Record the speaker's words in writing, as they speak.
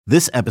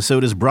This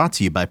episode is brought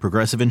to you by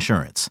Progressive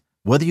Insurance.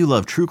 Whether you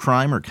love true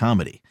crime or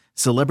comedy,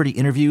 celebrity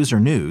interviews or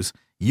news,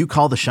 you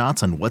call the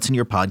shots on what's in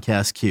your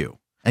podcast queue.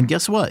 And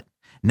guess what?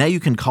 Now you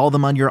can call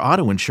them on your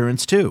auto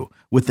insurance too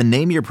with the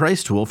Name Your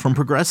Price tool from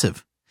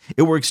Progressive.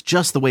 It works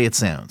just the way it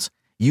sounds.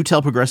 You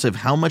tell Progressive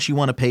how much you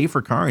want to pay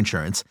for car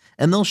insurance,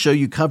 and they'll show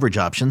you coverage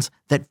options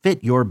that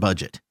fit your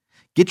budget.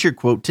 Get your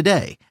quote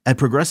today at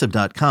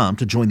Progressive.com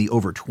to join the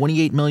over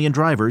 28 million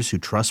drivers who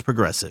trust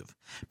Progressive.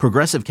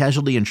 Progressive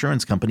Casualty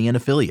Insurance Company and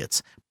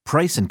Affiliates.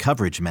 Price and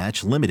coverage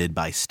match limited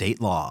by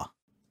state law.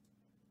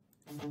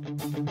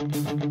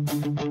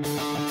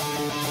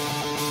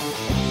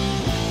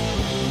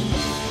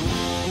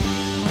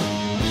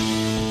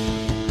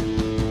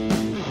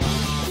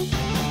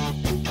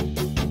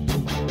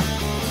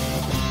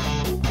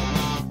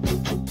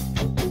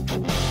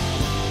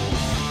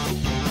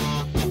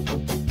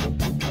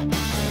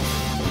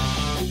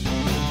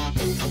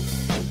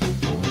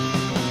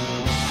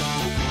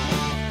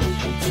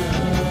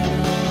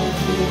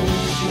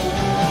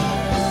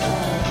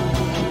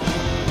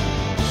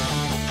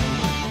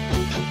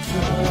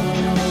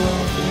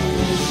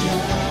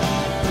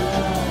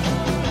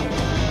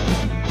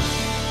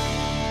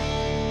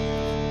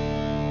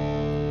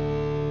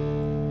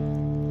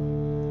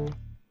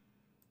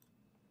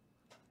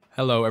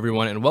 Hello,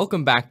 everyone, and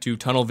welcome back to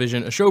Tunnel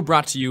Vision, a show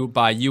brought to you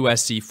by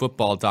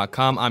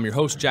USCFootball.com. I'm your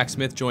host, Jack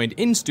Smith, joined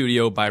in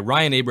studio by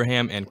Ryan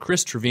Abraham and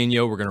Chris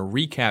Trevino. We're going to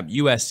recap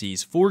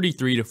USC's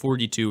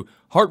 43-42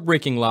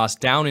 heartbreaking loss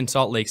down in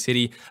Salt Lake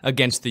City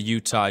against the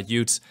Utah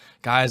Utes.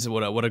 Guys,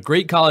 what a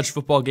great college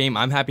football game.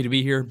 I'm happy to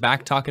be here,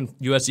 back talking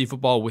USC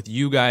football with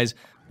you guys.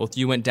 Both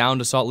you went down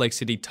to Salt Lake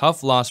City.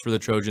 Tough loss for the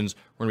Trojans.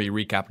 We're going to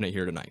be recapping it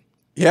here tonight.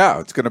 Yeah,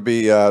 it's going to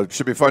be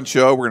should be a fun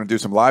show. We're going to do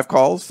some live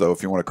calls, so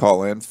if you want to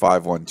call in,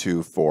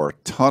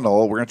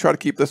 512-4TUNNEL. We're going to try to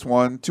keep this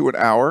one to an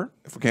hour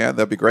if we can.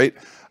 That'd be great.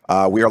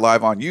 We are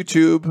live on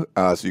YouTube,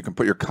 so you can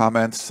put your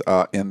comments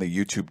in the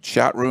YouTube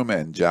chat room,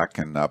 and Jack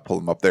can pull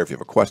them up there. If you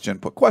have a question,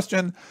 put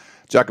question.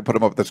 Jack can put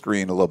them up at the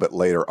screen a little bit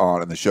later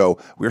on in the show.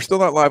 We are still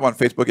not live on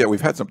Facebook yet. We've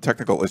had some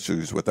technical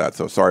issues with that,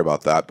 so sorry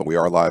about that, but we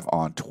are live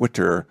on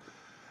Twitter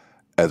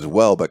as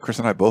well. But Chris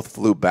and I both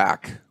flew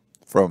back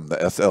from the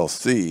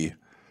SLC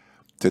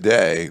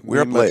today. We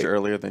were much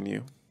earlier than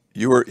you.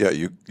 You were at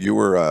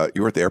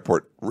the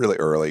airport really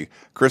early.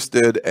 Chris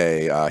did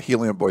a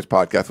Helium Boys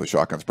podcast with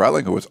Shotgun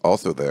Spratling, who was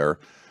also there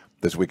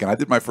this weekend. I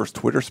did my first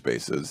Twitter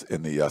Spaces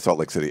in the Salt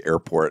Lake City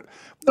airport.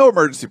 No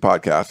emergency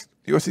podcast.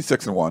 USC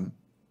 6-1.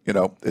 You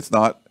know, it's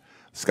not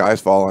sky is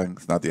falling.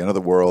 It's not the end of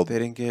the world. They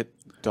didn't get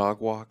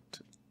dog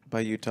walked by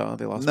Utah.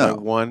 They lost by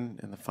 1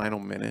 in the final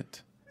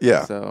minute.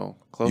 Yeah. So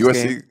close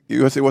game.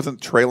 USC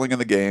wasn't trailing in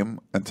the game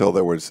until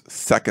there was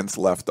seconds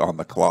left on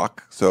the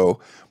clock. So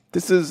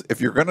this is,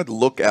 if you're going to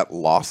look at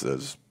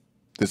losses,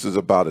 this is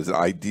about as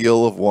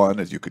ideal of one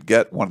as you could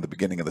get. One at the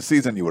beginning of the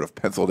season you would have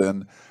penciled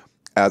in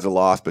as a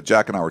loss. But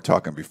Jack and I were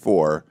talking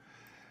before,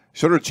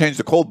 should have changed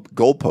the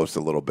goalpost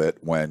a little bit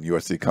when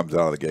USC comes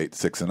out of the gate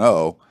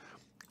 6-0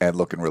 and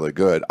looking really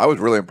good. I was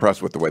really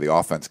impressed with the way the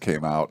offense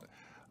came out,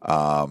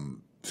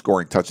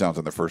 scoring touchdowns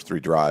on their first 3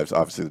 drives.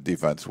 Obviously the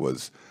defense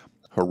was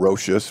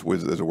ferocious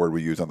is a word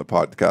we use on the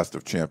podcast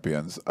of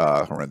champions.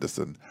 Horrendous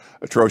and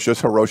atrocious.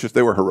 Ferocious.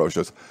 They were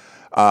ferocious.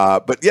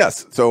 But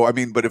yes, so I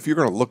mean, but if you're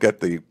going to look at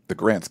the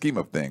grand scheme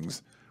of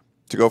things,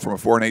 to go from a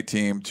 4-8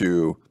 team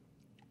to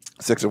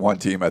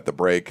 6-1 team at the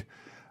break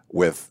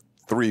with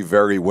 3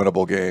 very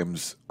winnable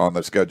games on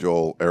the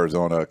schedule: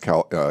 Arizona,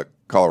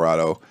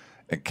 Colorado,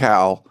 and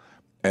Cal,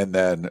 and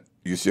then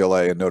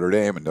UCLA and Notre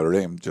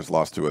Dame just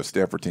lost to a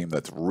Stanford team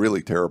that's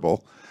really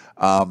terrible.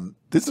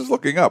 This is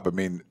looking up. I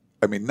mean,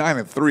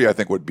 9-3 I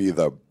think would be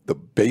the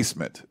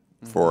basement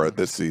for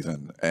this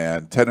season,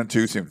 and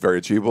 10-2 seems very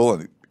achievable,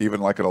 and even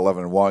like an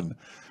 11-1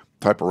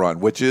 type of run,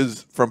 which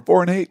is from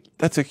 4-8.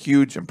 That's a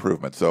huge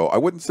improvement. So I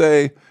wouldn't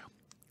say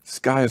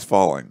sky is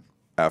falling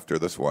after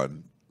this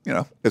one. You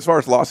know, as far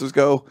as losses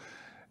go,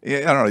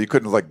 I don't know. You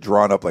couldn't like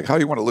drawn up like how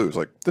do you want to lose?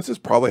 Like this is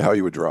probably how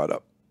you would draw it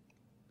up.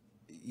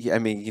 Yeah, I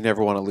mean, you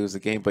never want to lose a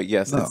game, but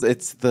yes, No.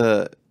 it's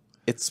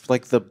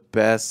like the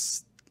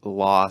best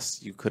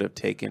loss you could have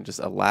taken, just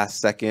a last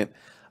second,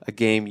 a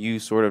game you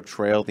sort of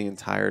led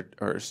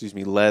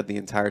the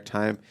entire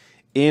time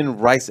in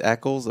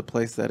Rice-Eccles, a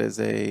place that is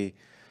a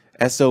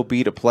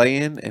SOB to play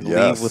in, and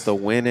leave with a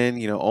win in.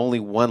 You know, only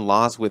 1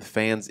 loss with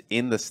fans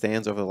in the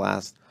stands over the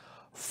last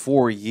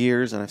 4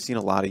 years, and I've seen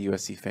a lot of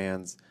USC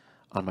fans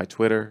on my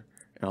Twitter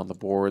and on the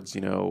boards.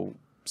 You know,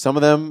 some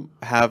of them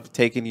have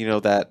taken, you know,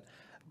 that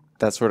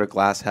sort of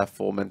glass half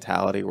full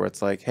mentality where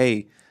it's like,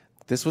 hey,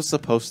 this was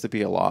supposed to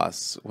be a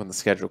loss when the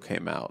schedule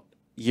came out.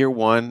 Year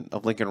 1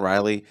 of Lincoln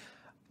Riley,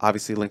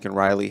 obviously Lincoln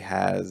Riley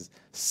has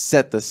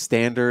set the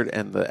standard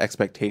and the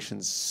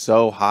expectations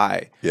so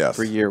high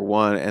for year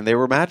 1, and they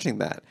were matching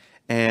that.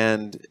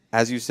 And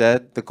as you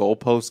said, the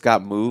goalposts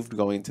got moved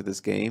going into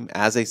this game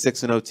as a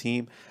 6-0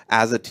 team,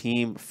 as a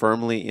team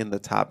firmly in the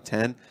top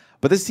 10.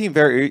 But this team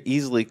very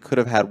easily could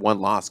have had 1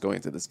 loss going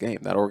into this game,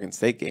 that Oregon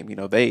State game. You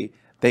know, they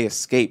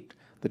escaped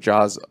the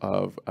jaws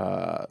of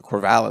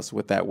Corvallis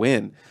with that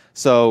win.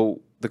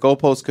 So the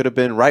goalposts could have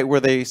been right where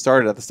they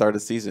started at the start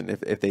of the season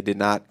if they did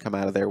not come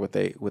out of there with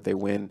a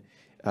win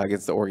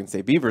against the Oregon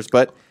State Beavers.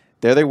 But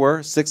there they were,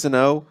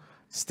 6-0,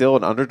 still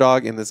an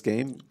underdog in this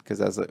game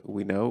because, as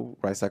we know,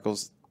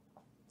 Rice-Eccles,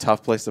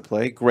 tough place to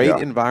play. Great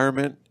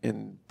environment,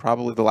 and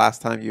probably the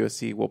last time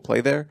USC will play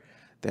there.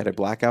 They had a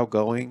blackout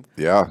going.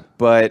 Yeah.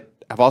 But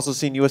I've also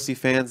seen USC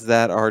fans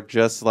that are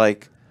just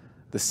like,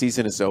 the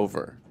season is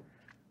over.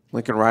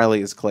 Lincoln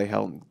Riley is Clay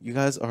Helton. You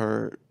guys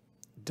are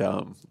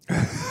dumb.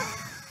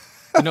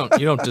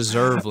 You don't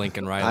deserve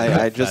Lincoln Riley.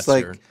 I just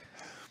like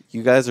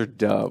you guys are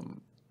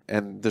dumb,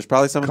 and there's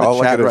probably someone in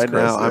the chat right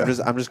now.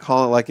 I'm just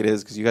calling it like it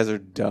is because you guys are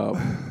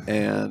dumb.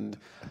 And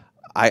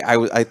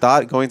I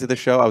thought going to the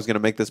show I was going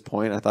to make this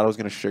point. I thought I was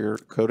going to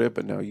sugarcoat it,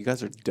 but no, you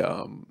guys are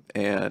dumb,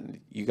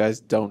 and you guys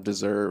don't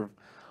deserve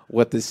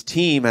what this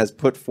team has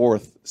put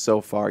forth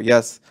so far.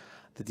 Yes,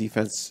 the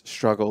defense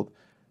struggled.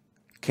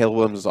 Caleb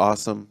Williams was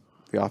awesome.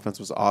 The offense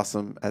was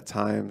awesome at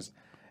times.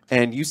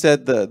 And you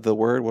said the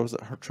word, what was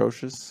it,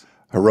 atrocious?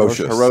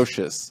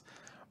 Ferocious.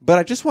 But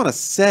I just want to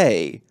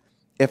say,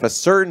 if a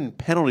certain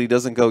penalty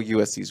doesn't go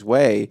USC's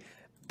way,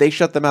 they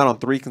shut them out on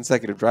 3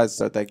 consecutive drives to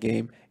start that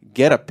game,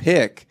 get a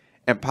pick,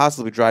 and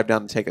possibly drive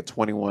down and take a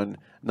 21-0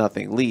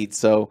 lead.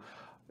 So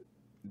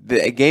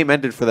the game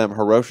ended for them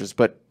ferocious,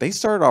 but they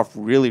started off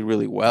really,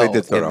 really well in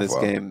this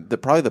game.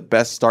 Probably the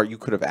best start you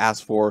could have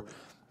asked for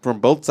from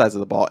both sides of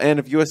the ball. And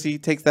if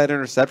USC takes that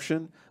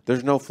interception,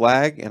 there's no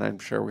flag, and I'm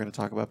sure we're going to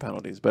talk about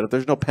penalties. But if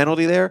there's no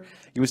penalty there,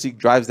 USC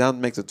drives down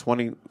and makes a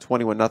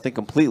 21-0,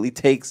 completely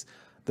takes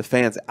the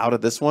fans out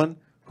of this one.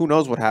 Who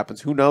knows what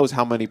happens? Who knows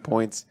how many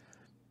points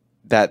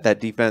that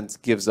defense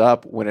gives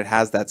up when it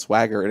has that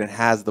swagger and it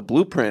has the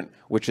blueprint,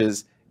 which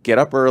is get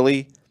up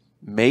early,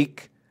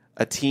 make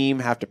a team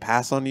have to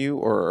pass on you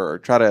or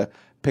try to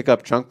pick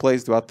up chunk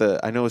plays throughout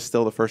I know it's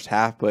still the first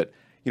half, but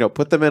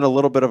put them in a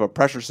little bit of a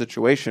pressure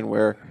situation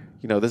where,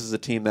 this is a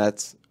team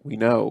that's, we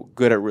know,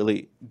 good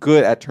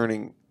at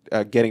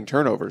getting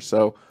turnovers.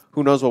 So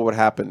who knows what would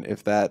happen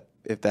if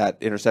that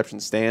interception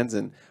stands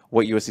and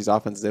what USC's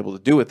offense is able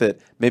to do with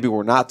it. Maybe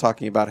we're not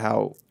talking about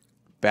how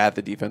bad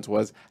the defense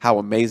was, how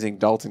amazing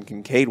Dalton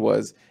Kincaid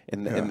was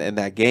in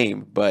that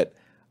game. But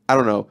I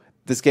don't know.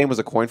 This game was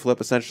a coin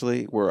flip,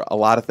 essentially, where a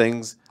lot of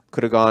things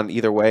could have gone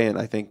either way, and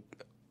I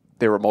think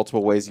there were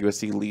multiple ways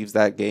USC leaves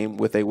that game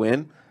with a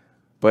win.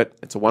 But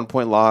it's a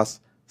 1-point loss.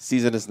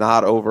 Season is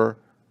not over.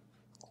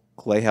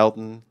 Clay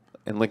Helton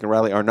and Lincoln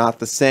Riley are not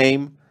the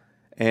same.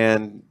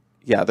 And,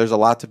 yeah, there's a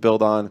lot to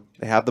build on.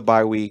 They have the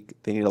bye week.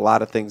 They need a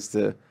lot of things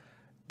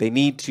they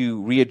need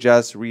to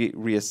readjust,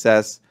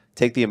 reassess,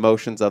 take the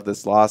emotions of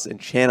this loss and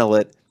channel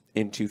it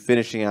into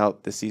finishing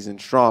out the season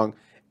strong.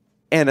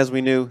 And as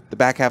we knew, the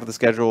back half of the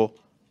schedule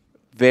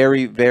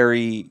very,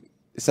 very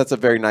sets up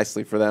very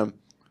nicely for them.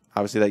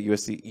 Obviously, that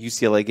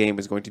UCLA game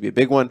is going to be a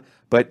big one,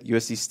 but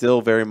USC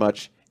still very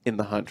much in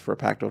the hunt for a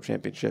Pac-12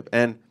 championship,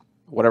 and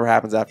whatever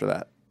happens after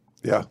that.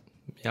 Yeah.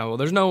 Yeah, well,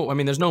 there's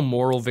no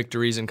moral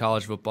victories in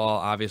college football.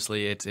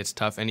 Obviously, it's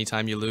tough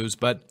anytime you lose.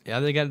 But yeah,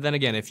 then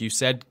again, if you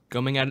said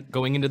going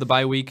into the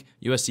bye week,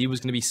 USC was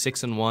going to be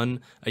 6-1,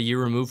 a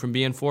year removed from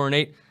being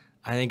 4-8,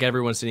 I think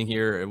everyone sitting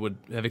here would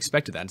have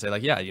expected that and say,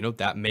 like, yeah,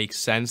 that makes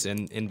sense,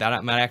 and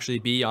that might actually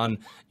be on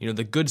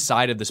the good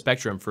side of the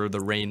spectrum for the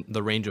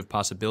range of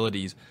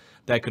possibilities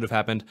that could have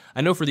happened.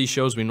 I know for these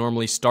shows we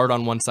normally start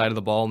on one side of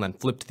the ball and then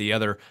flip to the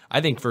other. I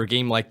think for a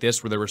game like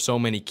this where there were so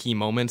many key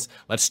moments,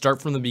 let's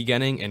start from the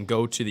beginning and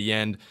go to the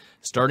end.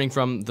 Starting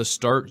from the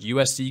start,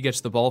 USC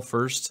gets the ball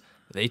first.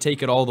 They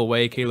take it all the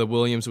way. Caleb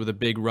Williams with a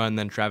big run,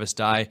 then Travis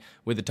Dye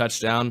with a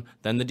touchdown.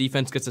 Then the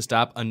defense gets a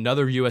stop,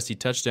 another USC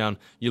touchdown.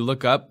 You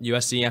look up,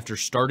 USC, after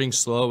starting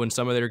slow in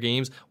some of their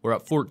games, were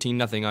up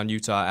 14-0 on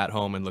Utah at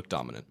home and looked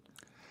dominant.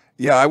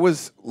 Yeah, I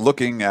was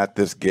looking at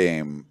this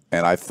game,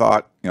 and I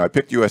thought, I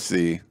picked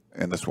USC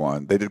in this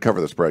one. They did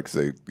cover the spread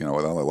because they,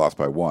 only lost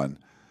by 1.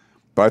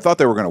 But I thought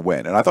they were going to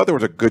win, and I thought there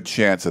was a good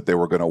chance that they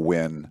were going to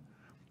win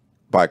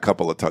by a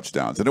couple of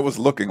touchdowns. And it was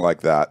looking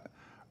like that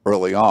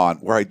early on,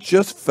 where I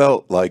just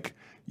felt like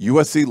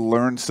USC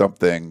learned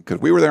something,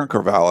 because we were there in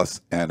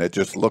Corvallis, and it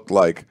just looked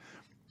like,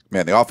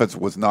 man, the offense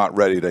was not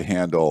ready to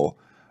handle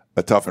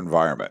a tough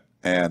environment.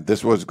 And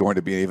this was going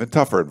to be an even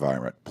tougher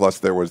environment. Plus,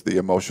 there was the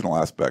emotional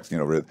aspects.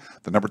 The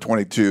number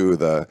 22,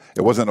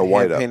 it wasn't a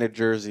whiteout. Painted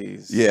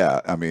jerseys.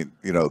 Yeah, I mean,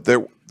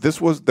 there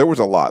was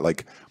a lot.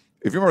 Like,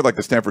 if you remember, like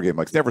the Stanford game,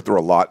 like Stanford threw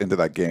a lot into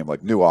that game,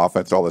 like new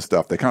offense, all this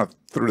stuff. They kind of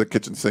threw the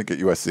kitchen sink at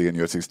USC, and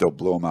USC still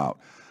blew them out.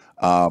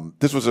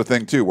 This was a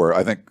thing too, where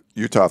I think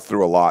Utah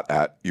threw a lot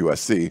at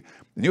USC,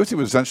 and USC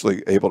was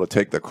essentially able to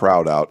take the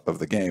crowd out of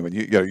the game. And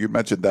you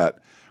mentioned that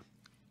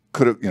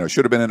should have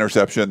been an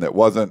interception that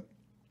wasn't.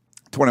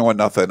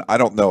 21-0. I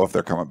don't know if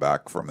they're coming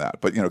back from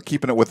that, but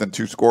keeping it within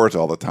 2 scores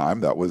all the time,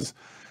 that was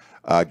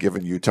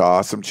giving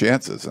Utah some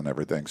chances and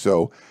everything.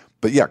 So,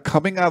 but yeah,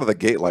 coming out of the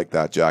gate like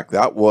that, Jack,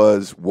 that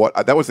was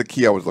the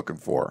key I was looking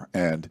for.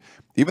 And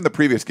even the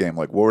previous game,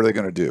 like, what were they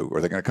going to do? Are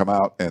they going to come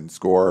out and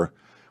score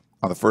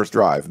on the first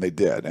drive, and they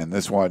did. And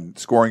this one,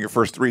 scoring your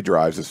first 3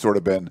 drives has sort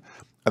of been,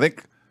 I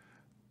think,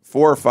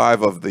 4 or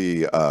 5 of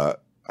the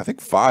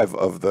 5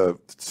 of the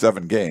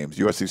 7 games,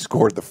 USC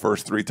scored the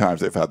first 3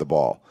 times they've had the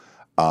ball.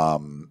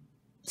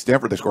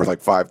 Stanford, they scored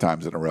like 5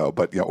 times in a row,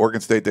 but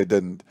Oregon State they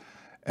didn't.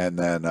 And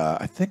then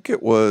I think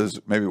it was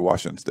maybe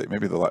Washington State,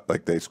 maybe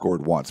they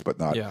scored once, but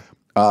not. Yeah.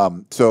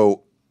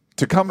 So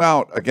to come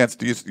out against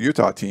the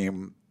Utah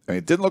team, I mean,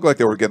 it didn't look like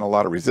they were getting a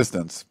lot of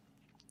resistance,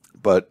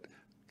 but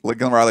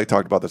Lincoln Riley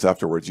talked about this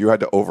afterwards.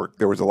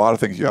 There was a lot of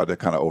things you had to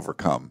kind of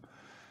overcome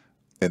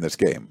in this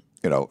game.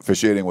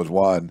 Officiating was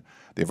one,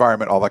 the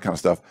environment, all that kind of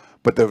stuff.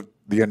 But the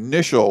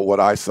initial what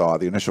I saw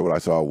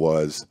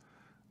was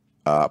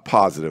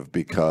positive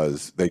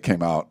because they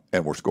came out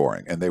and were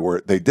scoring, and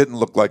they didn't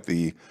look like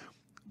the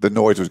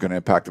noise was going to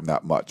impact them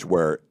that much.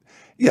 Where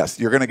yes,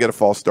 you're going to get a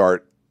false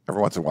start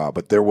every once in a while,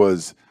 but there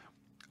was.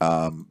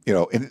 And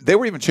they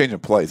were even changing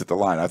plays at the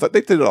line. I thought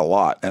they did it a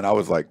lot, and I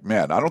was like,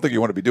 "Man, I don't think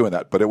you want to be doing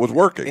that," but it was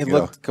working. It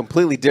looked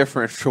completely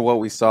different from what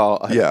we saw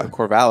at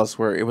Corvallis,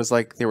 where it was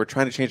like they were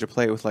trying to change a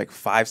play with like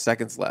 5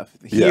 seconds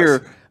left.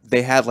 Here,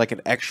 they had like an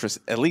extra,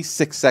 at least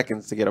 6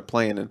 seconds to get a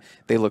play in, and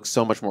they looked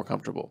so much more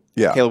comfortable.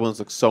 Yeah, Caleb Williams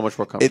looked so much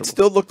more comfortable. It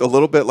still looked a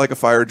little bit like a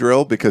fire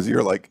drill because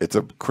you're like, it's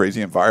a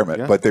crazy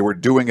environment, but they were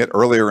doing it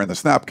earlier in the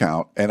snap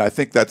count, and I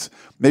think that's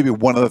maybe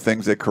one of the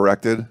things they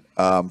corrected.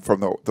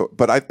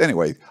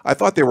 Anyway, I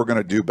thought they were going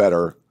to do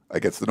better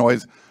against the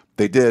noise.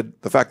 They did.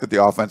 The fact that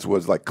the offense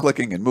was like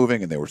clicking and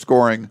moving and they were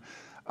scoring,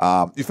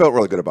 you felt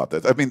really good about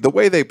this. I mean, the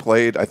way they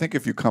played, I think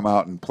if you come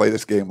out and play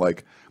this game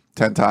like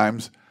 10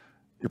 times,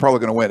 you're probably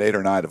going to win 8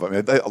 or 9 of them.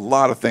 I mean, a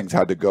lot of things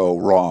had to go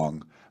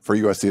wrong for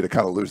USC to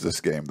kind of lose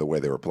this game the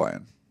way they were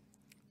playing.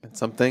 And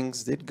some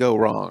things did go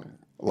wrong.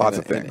 Lots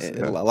of things.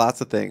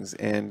 Lots of things.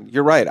 And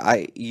you're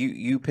right.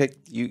 You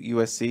picked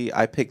USC.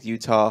 I picked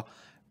Utah.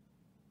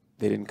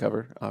 They didn't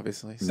cover,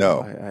 obviously.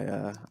 So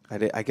no.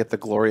 I get the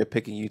glory of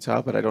picking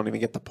Utah, but I don't even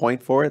get the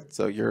point for it.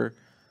 So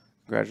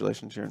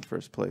congratulations, you're in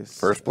first place.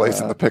 First place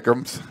in the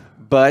Pick'ems.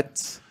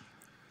 But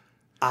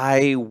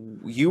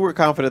you were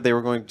confident they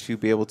were going to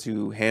be able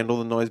to handle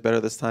the noise better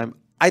this time.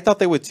 I thought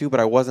they would too, but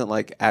I wasn't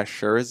like as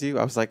sure as you.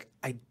 I was like,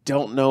 I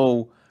don't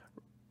know.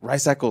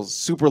 Rice Eccles,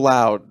 super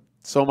loud,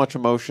 so much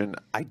emotion.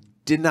 I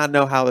did not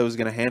know how they was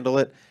going to handle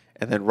it.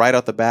 And then right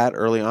out the bat,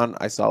 early on,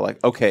 I saw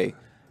like, okay,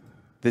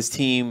 this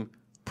team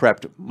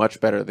prepped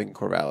much better than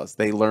Corvallis.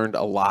 They learned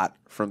a lot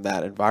from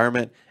that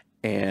environment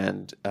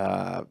and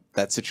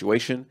that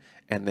situation,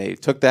 and they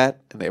took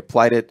that and they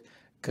applied it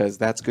because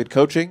that's good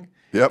coaching.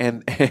 Yep.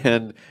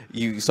 And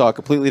you saw a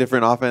completely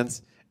different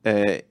offense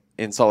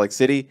in Salt Lake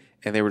City,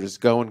 and they were just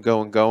going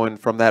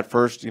from that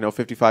first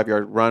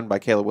 55-yard run by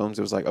Caleb Williams.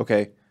 It was like,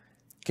 okay,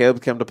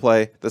 Caleb came to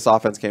play. This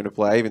offense came to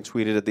play. I even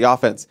tweeted it. The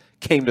offense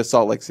came to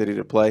Salt Lake City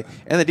to play,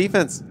 and the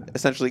defense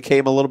essentially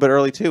came a little bit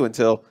early too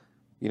until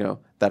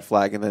that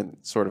flag, and then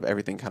sort of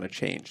everything kind of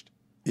changed.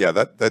 Yeah,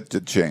 that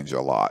did change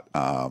a lot.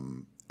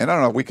 And I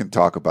don't know, we can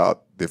talk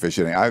about the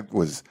officiating. I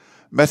was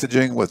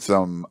messaging with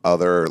some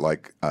other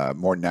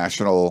more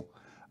national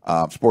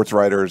sports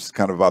writers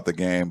kind of about the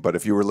game, but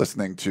if you were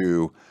listening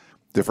to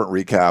different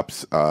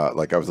recaps,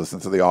 like I was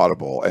listening to the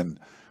Audible, and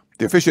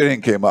the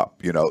officiating came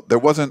up. There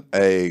wasn't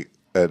they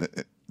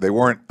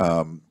weren't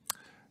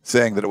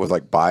saying that it was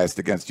like biased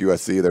against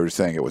USC. They were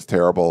saying it was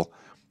terrible.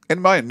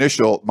 And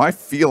my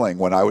feeling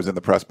when I was in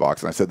the press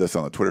box, and I said this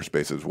on the Twitter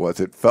Spaces, was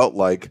it felt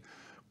like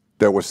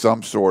there was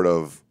some sort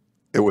of,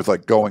 it was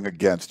like going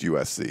against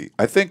USC.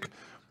 I think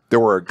there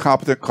were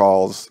incompetent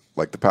calls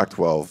like the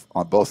Pac-12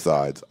 on both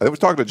sides. I was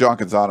talking to John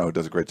Canzano, who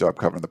does a great job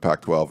covering the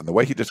Pac-12, and the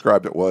way he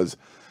described it was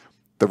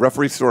the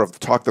referees sort of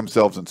talked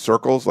themselves in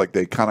circles, like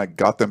they kind of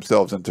got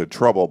themselves into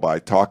trouble by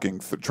trying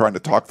to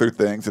talk through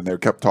things, and they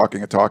kept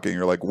talking and talking.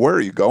 You're like, where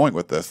are you going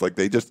with this? Like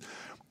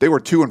they were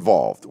too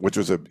involved, which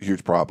was a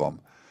huge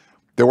problem.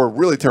 There were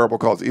really terrible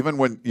calls. Even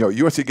when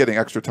USC getting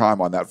extra time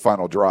on that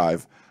final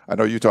drive, I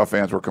know Utah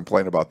fans were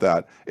complaining about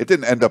that. It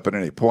didn't end up in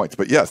any points,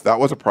 but yes, that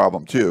was a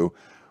problem too.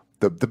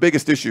 The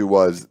biggest issue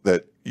was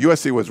that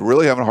USC was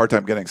really having a hard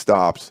time getting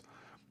stops,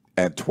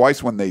 and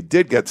twice when they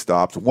did get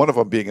stops, one of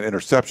them being an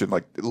interception,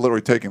 like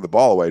literally taking the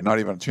ball away, not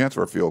even a chance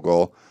for a field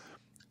goal,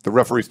 the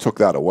referees took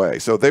that away.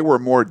 So they were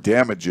more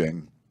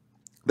damaging.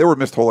 There were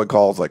missed holding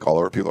calls like all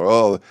over. People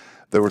are,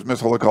 there was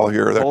missed holding call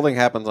here. Holding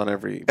happens on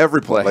every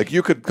play. Like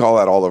you could call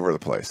that all over the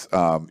place.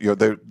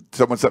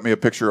 Someone sent me a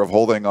picture of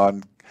holding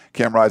on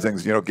Cam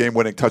Rising's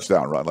game-winning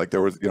touchdown run. Like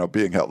there was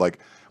being held. Like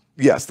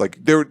yes,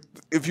 like there.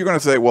 If you're going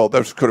to say, well,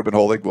 this could have been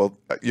holding, well,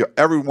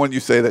 everyone you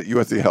say that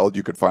USC held,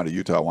 you could find a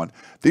Utah one.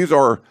 These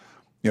are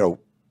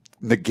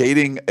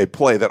negating a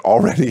play that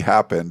already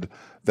happened.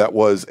 That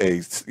was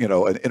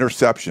an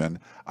interception.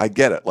 I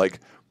get it. Like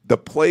the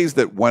plays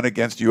that went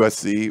against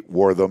USC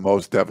were the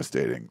most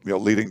devastating,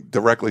 leading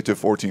directly to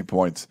 14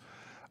 points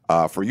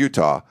for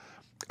Utah.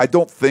 I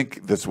don't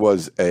think this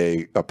was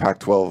a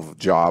Pac-12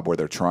 job where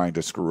they're trying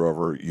to screw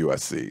over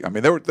USC. I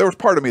mean, there was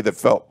part of me that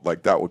felt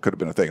like that could have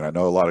been a thing, and I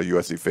know a lot of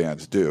USC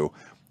fans do.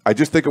 I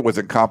just think it was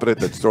incompetent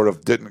that sort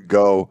of didn't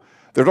go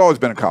there's always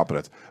been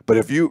incompetence. But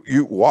if you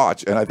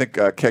watch, and I think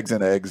Kegs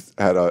and Eggs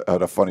had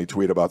a funny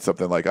tweet about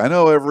something like, I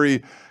know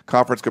every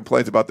conference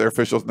complains about their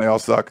officials and they all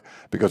suck,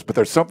 but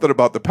there's something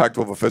about the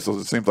Pac-12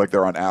 officials, it seems like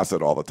they're on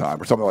acid all the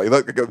time, or something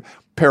like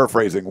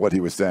paraphrasing what he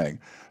was saying.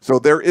 So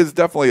there is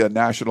definitely a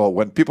national,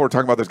 when people are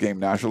talking about this game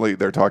nationally,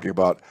 they're talking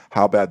about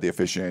how bad the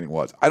officiating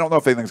was. I don't know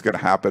if anything's going to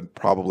happen.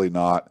 Probably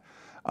not.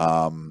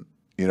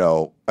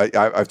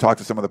 I've talked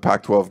to some of the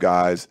Pac-12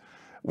 guys.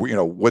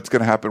 What's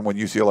going to happen when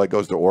UCLA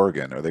goes to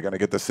Oregon? Are they going to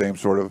get the same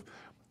sort of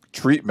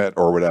treatment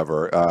or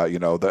whatever?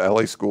 The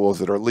LA schools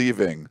that are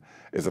leaving,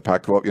 is the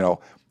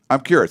Pac-12, I'm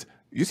curious.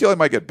 UCLA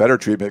might get better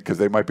treatment because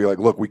they might be like,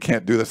 look, we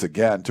can't do this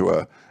again to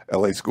a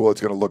LA school.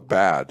 It's going to look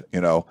bad,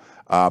 So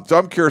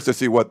I'm curious to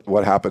see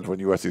what happens when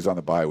USC's on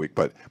the bye week.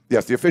 But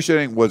yes, the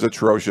officiating was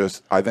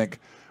atrocious. I think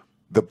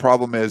the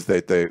problem is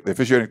that the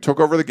officiating took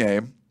over the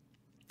game,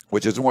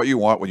 which isn't what you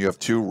want when you have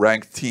two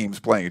ranked teams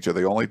playing each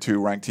other. The only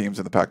two ranked teams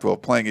in the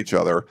Pac-12 playing each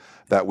other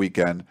that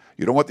weekend.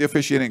 You don't want the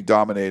officiating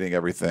dominating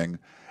everything.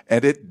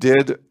 And it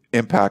did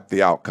impact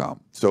the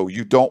outcome. So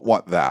you don't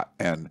want that.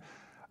 And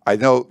I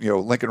know,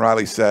 Lincoln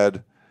Riley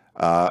said,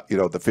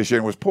 the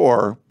officiating was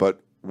poor,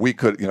 but we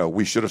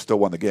should have still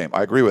won the game.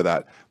 I agree with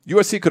that.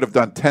 USC could have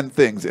done 10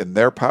 things in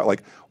their power.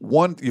 Like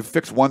you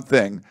fix one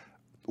thing,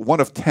 one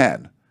of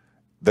 10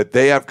 that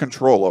they have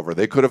control over.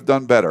 They could have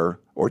done better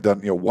or done,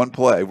 one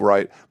play,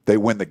 right? They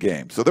win the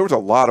game. So there was a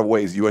lot of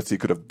ways USC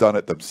could have done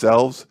it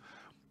themselves,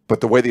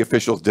 but the way the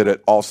officials did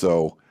it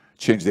also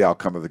changed the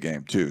outcome of the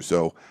game too.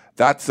 So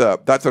that's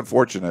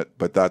unfortunate,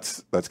 but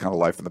that's kind of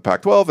life in the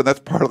Pac-12, and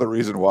that's part of the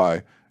reason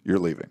why you're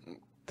leaving.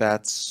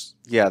 That's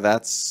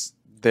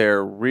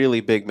their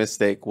really big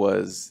mistake,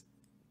 was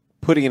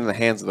putting it in the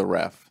hands of the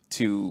ref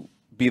to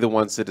be the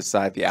ones to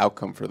decide the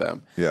outcome for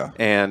them. Yeah.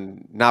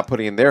 And not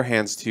putting in their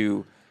hands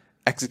to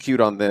execute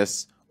on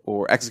this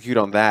or execute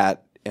on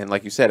that. And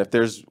like you said, if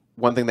there's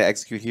one thing they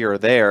execute here or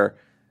there,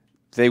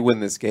 they win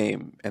this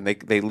game and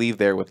they leave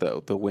there with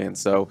the win.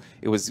 So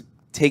it was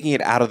taking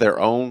it out of their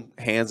own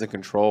hands and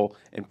control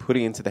and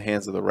putting it into the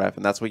hands of the ref.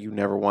 And that's what you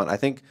never want. I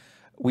think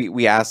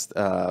we asked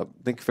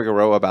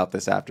Figueroa about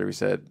this after. We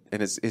said,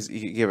 and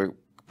he gave a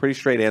pretty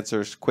straight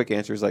answers, quick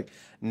answers, like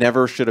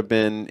never should have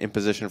been in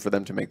position for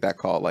them to make that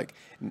call. Like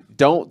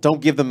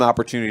don't give them the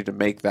opportunity to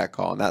make that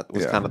call. And that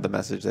was kind of the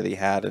message that he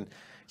had. And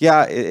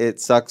yeah, it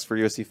sucks for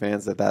USC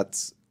fans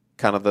that's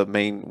kind of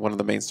one of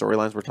the main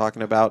storylines we're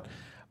talking about.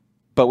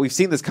 But we've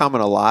seen this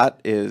comment a lot,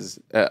 is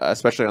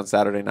especially on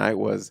Saturday night,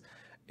 was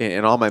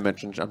in all my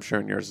mentions, I'm sure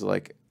in yours, is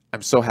like,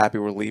 I'm so happy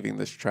we're leaving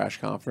this trash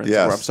conference.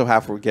 Yes. Or I'm so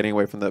happy we're getting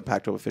away from the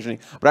Pac-12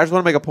 officiating. But I just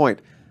want to make a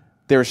point.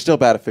 There's still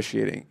bad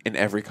officiating in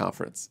every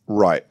conference.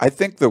 Right. I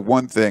think the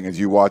one thing is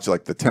you watch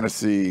like the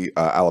Tennessee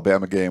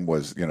Alabama game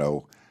was,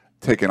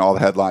 taking all the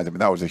headlines. I mean,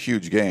 that was a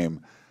huge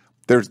game.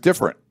 There's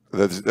different.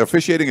 The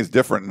officiating is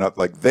different. Enough,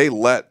 like they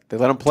let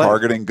them play.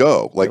 Targeting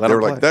go. Like they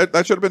were like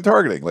that should have been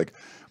targeting. Like,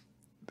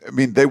 I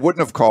mean, they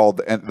wouldn't have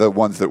called the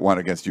ones that won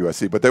against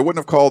USC, but they wouldn't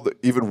have called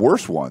even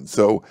worse ones.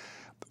 So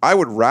I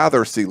would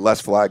rather see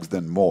less flags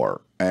than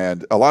more.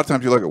 And a lot of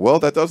times you look at, well,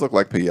 that does look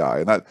like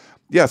PI. And that,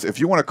 yes, if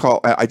you want to call,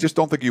 I just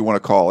don't think you want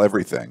to call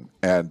everything.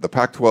 And the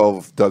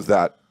Pac-12 does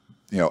that,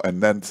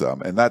 and then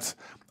some. And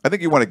I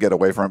think you want to get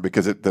away from it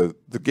because the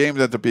games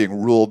end up being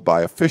ruled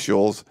by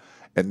officials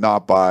and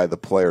not by the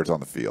players on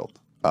the field.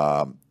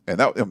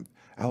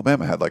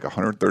 Alabama had like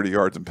 130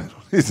 yards in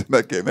penalties in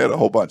that game. They had a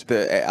whole bunch.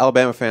 The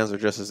Alabama fans are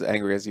just as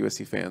angry as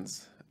USC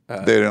fans.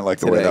 They didn't like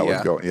the way that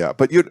was going. Yeah,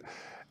 but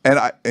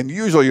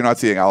usually you're not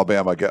seeing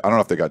Alabama get. I don't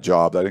know if they got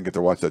jobbed. I didn't get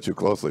to watch that too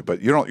closely,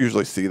 but you don't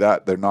usually see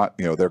that. They're not.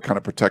 They're kind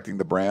of protecting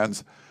the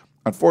brands.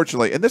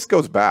 Unfortunately, and this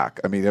goes back.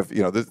 I mean, if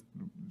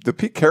the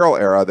Pete Carroll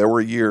era, there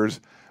were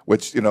years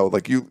which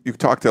like you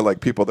talk to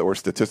like people that were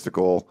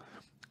statistical,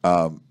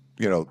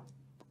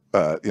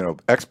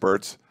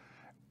 experts.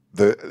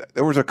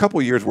 There was a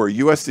couple years where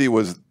USC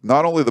was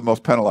not only the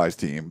most penalized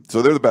team,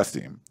 so they're the best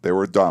team. They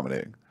were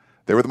dominating.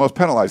 They were the most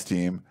penalized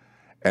team,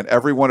 and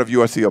every one of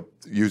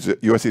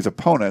USC's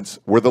opponents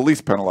were the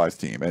least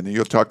penalized team. And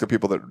you'll talk to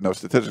people that know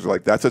statistics,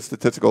 like that's a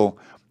statistical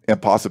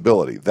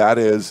impossibility. That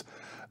is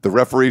the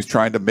referees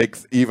trying to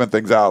even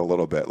things out a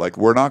little bit. Like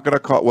we're not going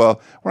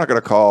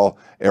to call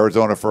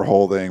Arizona for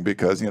holding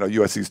because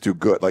USC's too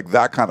good. Like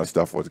that kind of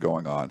stuff was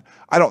going on.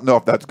 I don't know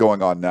if that's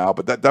going on now,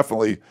 but that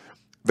definitely.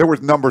 There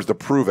was numbers to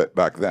prove it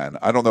back then.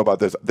 I don't know about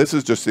this. This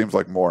just seems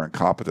like more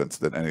incompetence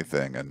than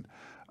anything, and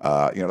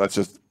that's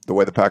just the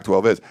way the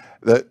Pac-12 is.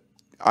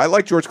 I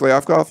like George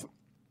Kliavkoff.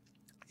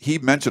 He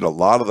mentioned a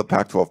lot of the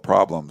Pac-12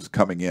 problems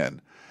coming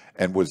in,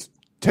 and was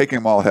taking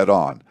them all head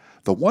on.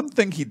 The one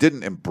thing he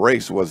didn't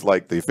embrace was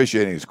like the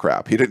officiating is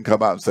crap. He didn't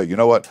come out and say, you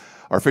know what,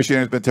 our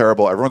officiating has been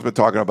terrible. Everyone's been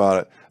talking about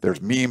it.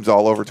 There's memes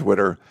all over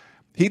Twitter.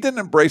 He didn't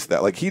embrace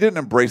that. Like he didn't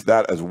embrace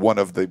that as one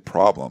of the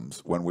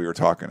problems when we were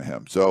talking to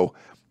him. So.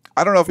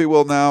 I don't know if he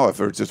will now,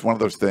 if it's just one of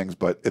those things,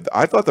 but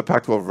I thought the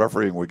Pac-12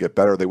 refereeing would get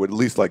better. They would at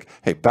least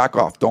hey, back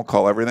off. Don't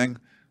call everything.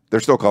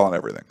 They're still calling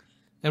everything.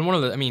 And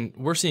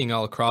we're seeing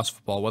all across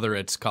football, whether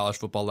it's college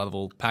football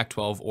level,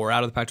 Pac-12, or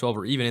out of the Pac-12,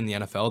 or even in the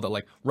NFL, that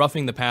like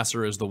roughing the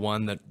passer is the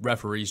one that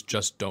referees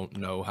just don't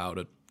know how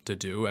to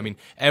do. I mean,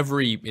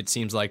 it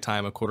seems like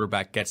time a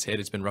quarterback gets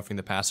hit, it's been roughing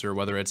the passer,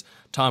 whether it's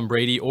Tom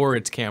Brady or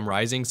it's Cam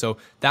Rising. So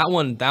that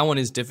one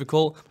is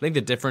difficult. I think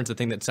the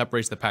thing that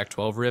separates the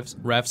Pac-12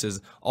 refs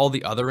is all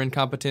the other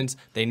incompetence.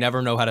 They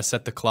never know how to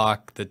set the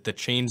clock. The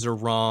chains are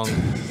wrong.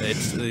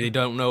 They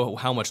don't know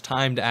how much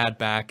time to add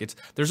back.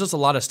 There's just a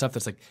lot of stuff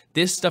that's like,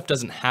 this stuff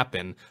doesn't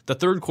happen. The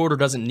third quarter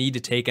doesn't need to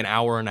take an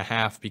hour and a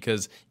half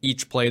because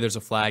each play there's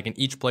a flag, and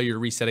each play you're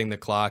resetting the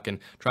clock and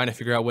trying to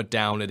figure out what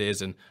down it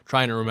is and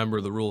trying to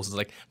remember the rules. It's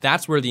like,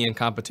 that's where the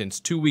incompetence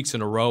 2 weeks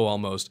in a row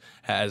almost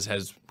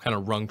has kind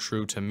of rung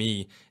true to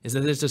me, is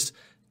that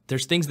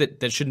there's things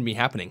that shouldn't be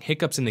happening.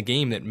 Hiccups in the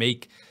game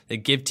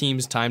that give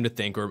teams time to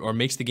think or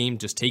makes the game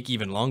just take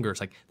even longer.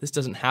 It's like, this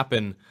doesn't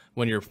happen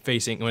when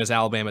it's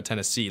Alabama,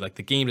 Tennessee. Like,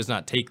 the game does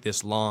not take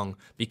this long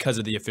because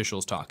of the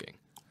officials talking.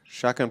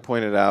 Shotgun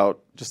pointed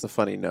out, just a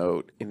funny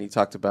note, and he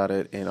talked about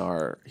it in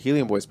our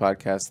Helium Boys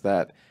podcast,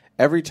 that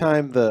every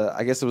time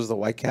I guess it was the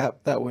white cap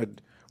that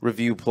would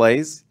review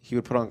plays, he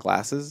would put on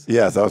glasses.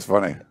 Yes, that was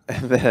funny.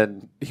 And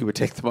then he would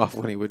take them off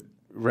when he would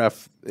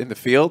ref in the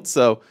field.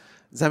 So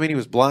does that mean he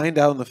was blind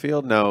out in the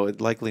field? No,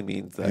 it likely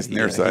means that he's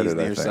nearsighted,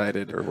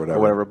 nearsighted or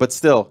whatever. But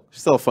still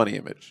a funny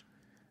image.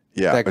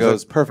 Yeah, that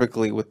goes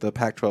perfectly with the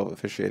Pac-12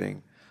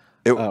 officiating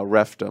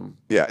refdom.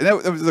 Yeah, and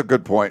that was a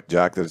good point,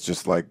 Jack. That it's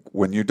just like,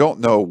 when you don't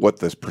know what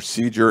this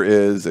procedure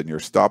is and you're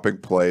stopping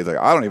plays. Like,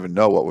 I don't even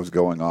know what was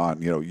going on.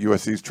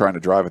 USC's trying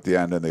to drive at the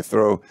end, and they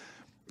throw.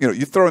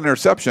 You throw an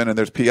interception and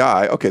there's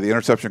PI. Okay, the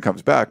interception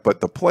comes back,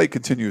 but the play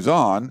continues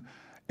on,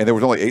 and there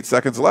was only 8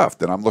 seconds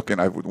left. And I'm looking,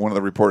 one of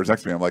the reporters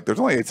next to me, I'm like, there's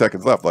only 8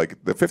 seconds left.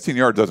 Like, the 15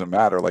 yards doesn't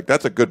matter. Like,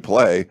 that's a good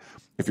play.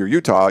 If you're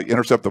Utah, you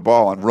intercept the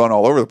ball and run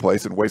all over the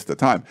place and waste the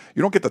time.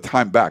 You don't get the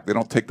time back. They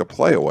don't take the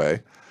play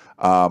away,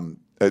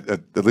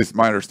 at least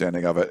my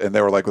understanding of it. And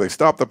they were like, well, they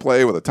stopped the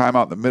play with a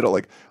timeout in the middle.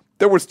 Like,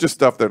 there was just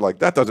stuff that, like,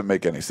 that doesn't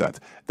make any sense.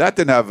 That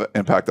didn't have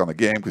impact on the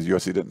game because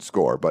USC didn't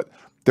score, but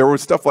there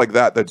was stuff like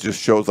that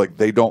just shows like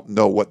they don't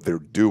know what they're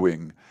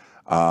doing.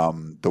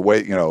 The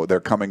way, they're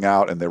coming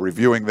out and they're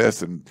reviewing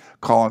this and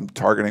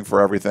targeting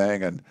for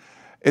everything. And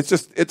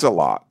it's a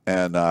lot.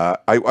 And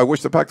I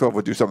wish the Pac-12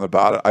 would do something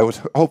about it. I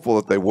was hopeful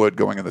that they would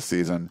going into the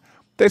season.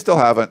 They still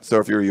haven't.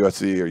 So if you're a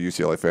USC or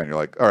UCLA fan, you're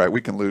like, all right,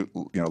 we can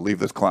leave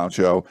this clown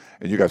show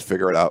and you guys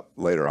figure it out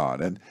later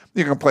on. And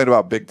you can complain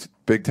about Big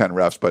Ten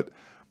refs, but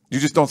you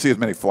just don't see as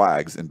many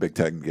flags in Big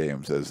Ten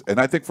games and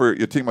I think for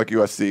your team like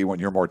USC, when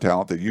you're more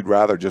talented, you'd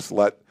rather just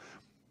let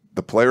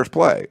the players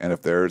play. And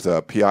if there's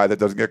a PI that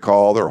doesn't get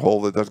called, or a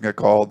hold that doesn't get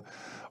called,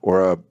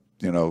 or a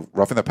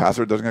roughing the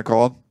passer that doesn't get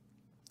called,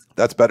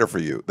 that's better for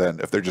you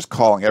than if they're just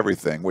calling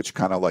everything, which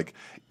kind of like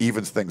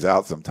evens things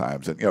out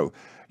sometimes. And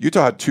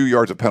Utah had 2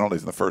 yards of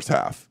penalties in the first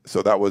half,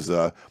 so that was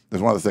one of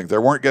the ththings. They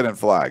weren't getting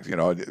flags.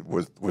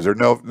 Was there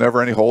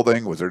never any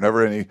holding? Was there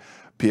never any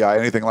PI,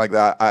 anything like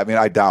that? I mean,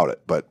 I doubt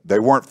it, but they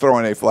weren't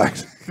throwing any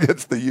flags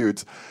against the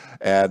Utes.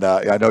 And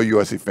I know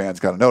USC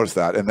fans kind of noticed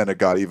that. And then it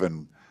got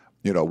even,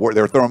 they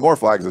were throwing more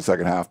flags in the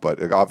second half, but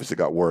it obviously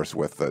got worse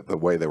with the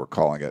way they were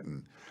calling it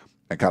and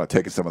kind of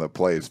taking some of the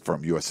plays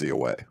from USC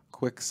away.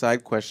 Quick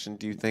side question.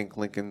 Do you think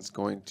Lincoln's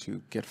going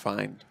to get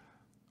fined?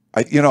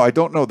 I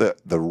don't know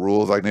the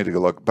rules. I need to go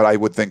look, but I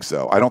would think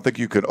so. I don't think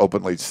you could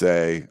openly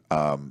say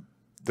and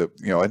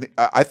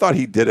I thought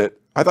he did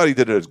it. I thought he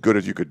did it as good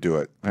as you could do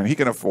it. And he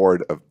can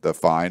afford the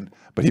fine,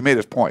 but he made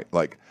his point.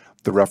 Like,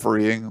 the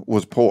refereeing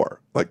was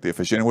poor. Like, the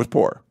officiating was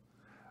poor.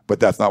 But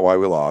that's not why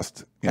we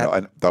lost.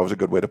 And that was a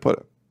good way to put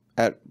it.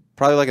 At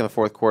probably like in the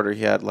fourth quarter,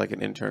 he had like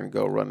an intern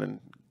go run and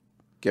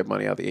get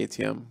money out of the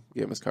ATM,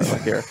 give him his card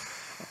like, here.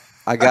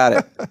 I got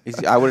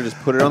it. I would have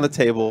just put it on the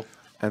table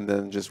and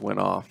then just went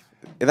off.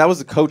 And that was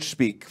the coach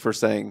speak for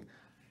saying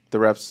the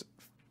refs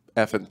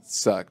effing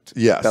sucked.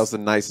 Yes. That was the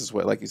nicest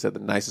way, like you said, the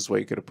nicest way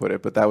you could have put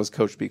it. But that was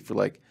coach speak for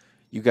like,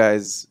 you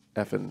guys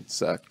effing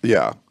suck.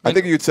 Yeah. I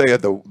think you'd say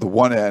at the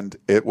one end,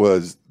 it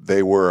was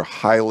they were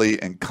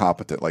highly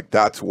incompetent. Like,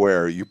 that's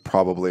where you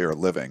probably are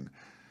living.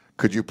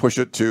 Could you push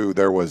it to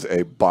there was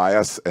a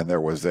bias and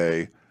there was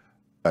an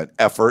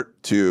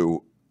effort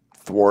to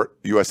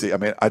thwart USC? I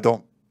mean,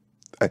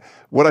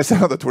 what I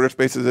said on the Twitter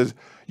Spaces is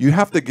you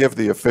have to give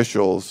the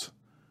officials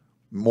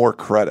more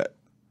credit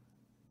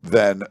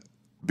than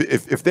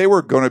if they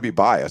were going to be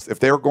biased, if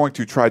they were going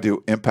to try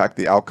to impact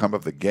the outcome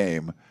of the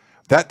game.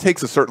 That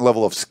takes a certain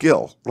level of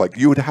skill. Like,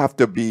 you would have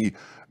to be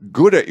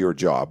good at your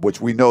job,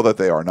 which we know that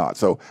they are not.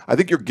 So I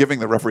think you're giving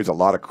the referees a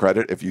lot of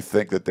credit if you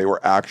think that they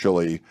were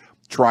actually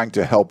trying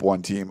to help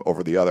one team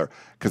over the other.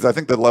 Because I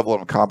think the level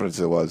of incompetence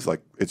was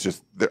like, it's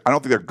just, I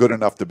don't think they're good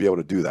enough to be able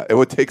to do that. It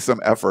would take some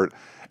effort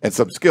and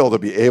some skill to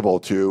be able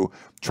to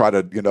try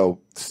to,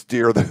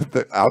 steer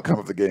the outcome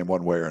of the game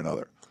one way or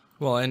another.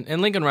 Well,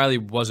 and Lincoln Riley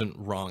wasn't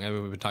wrong. I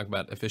mean, we've been talking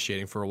about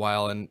officiating for a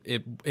while, and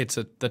it's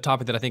the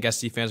topic that I think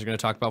SC fans are going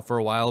to talk about for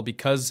a while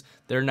because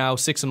they're now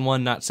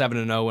 6-1, not 7-0,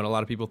 and a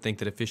lot of people think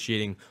that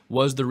officiating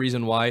was the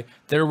reason why.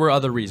 There were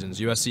other reasons.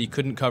 USC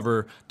couldn't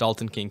cover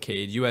Dalton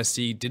Kincaid.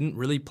 USC didn't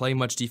really play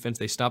much defense.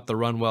 They stopped the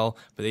run well,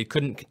 but they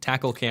couldn't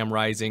tackle Cam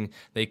Rising.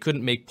 They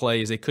couldn't make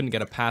plays. They couldn't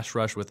get a pass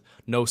rush with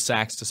no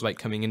sacks, despite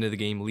coming into the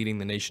game leading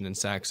the nation in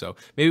sacks. So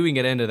maybe we can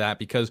get into that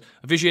because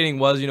officiating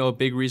was, a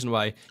big reason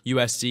why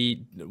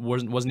USC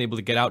wasn't able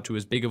to get out to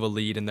as big of a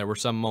lead, and there were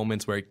some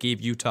moments where it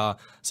gave Utah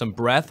some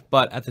breath,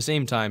 but at the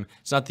same time,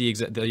 it's not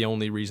the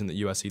only reason that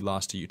USC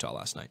lost to Utah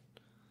last night.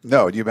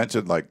 No, you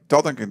mentioned like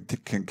Dalton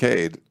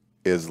Kincaid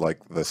is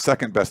like the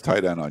second best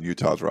tight end on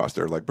Utah's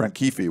roster. Like Brent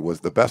Keefe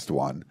was the best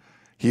one.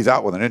 He's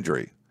out with an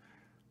injury.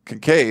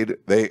 Kincaid,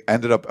 they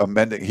ended up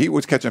amending. He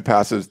was catching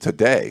passes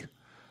today,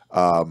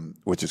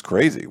 which is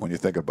crazy when you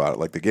think about it.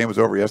 Like the game was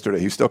over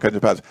yesterday. He's still catching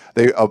passes.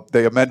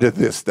 They amended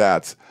his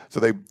stats. So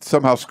they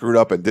somehow screwed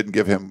up and didn't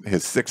give him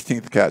his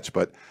 16th catch.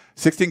 But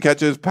 16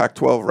 catches,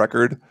 Pac-12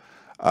 record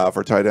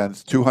for tight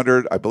ends,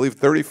 200, I believe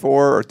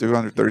 34 or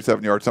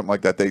 237 yards, something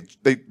like that. They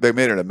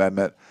made an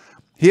amendment.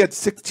 He had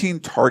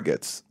 16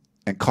 targets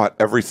and caught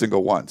every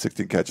single one,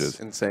 16 catches. It's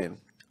insane.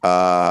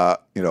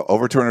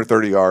 Over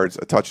 230 yards,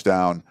 a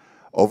touchdown,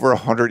 over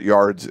 100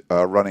 yards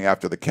running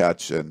after the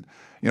catch. And,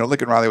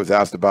 Lincoln Riley was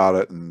asked about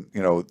it, and,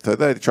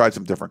 they tried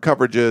some different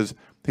coverages.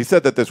 He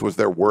said that this was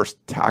their worst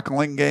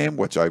tackling game,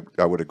 which I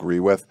would agree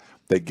with.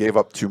 They gave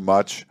up too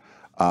much.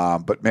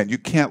 But, man, you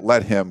can't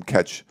let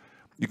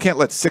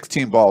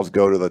 16 balls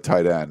go to the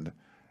tight end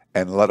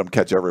and let him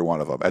catch every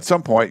one of them. At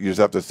some point, you just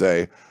have to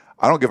say,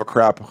 I don't give a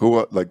crap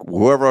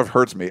whoever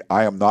hurts me,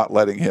 I am not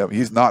letting him.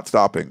 He's not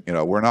stopping.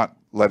 We're not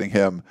letting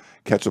him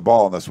catch the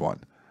ball on this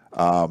one.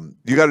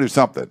 You got to do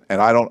something.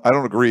 And I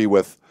don't agree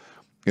with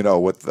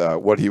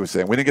what he was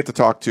saying. We didn't get to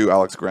talk to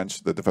Alex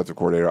Grinch, the defensive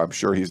coordinator. I'm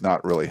sure he's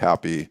not really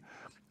happy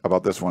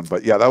about this one.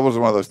 But, yeah, that was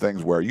one of those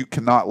things where you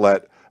cannot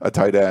let a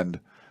tight end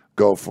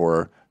go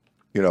for,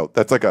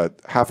 that's like a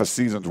half a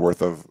season's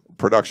worth of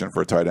production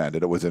for a tight end,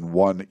 and it was in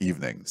one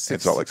evening in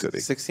Salt Lake City.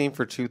 16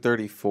 for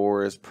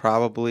 234 is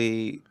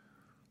probably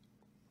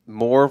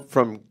more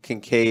from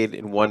Kincaid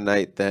in one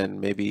night than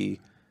maybe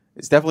 –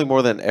 it's definitely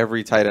more than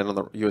every tight end on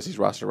the USC's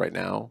roster right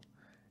now.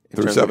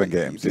 Through 7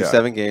 games. Through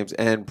 7 games,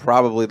 and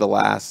probably the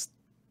last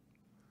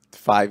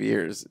 5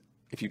 years,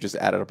 if you just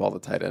added up all the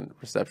tight end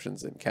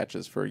receptions and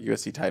catches for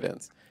USC tight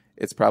ends,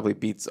 it's probably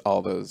beats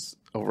all those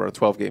over a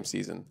 12-game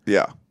season.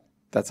 Yeah.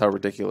 That's how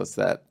ridiculous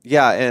that.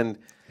 Yeah, and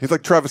he's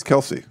like Travis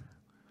Kelce.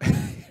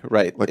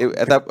 Right. Like,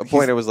 at that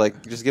point, it was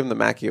like, just give him the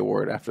Mackey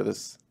Award after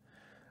this.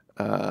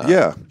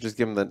 Just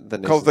give him the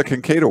called the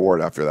Kincaid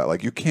Award after that.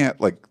 Like, you can't,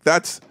 like,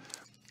 that's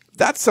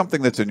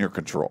something that's in your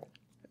control.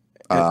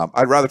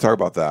 I'd rather talk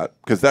about that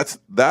because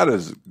that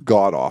is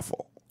god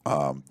awful.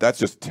 That's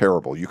just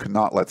terrible. You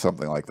cannot let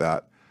something like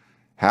that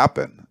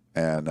happen.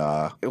 And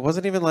it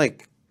wasn't even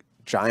like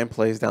giant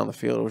plays down the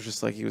field. It was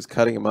just like he was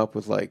cutting him up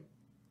with like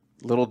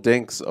little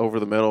dinks over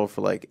the middle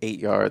for like 8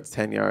 yards,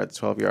 10 yards,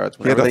 12 yards.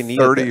 He had a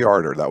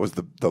 30-yarder. That was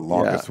the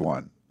longest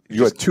one.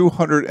 You had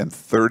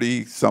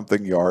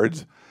 230-something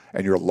yards,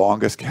 and your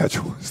longest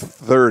catch was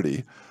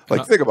 30.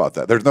 Like, think about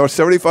that. There's no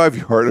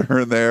 75-yarder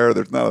in there.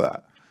 There's none of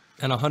that.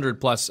 And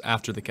 100+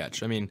 after the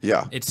catch. I mean,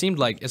 yeah. It seemed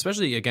like,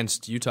 especially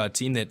against Utah, a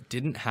team that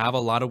didn't have a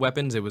lot of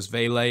weapons. It was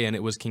Vele and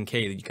it was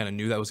Kincaid. You kind of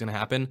knew that was going to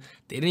happen.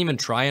 They didn't even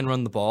try and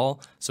run the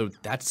ball. So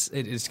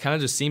it kind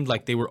of just seemed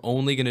like they were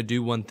only going to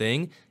do one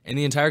thing. And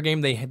the entire game,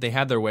 they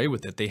had their way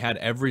with it. They had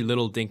every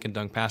little dink and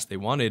dunk pass they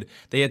wanted.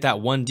 They had that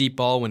one deep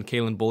ball when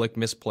Kalen Bullock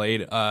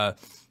misplayed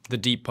the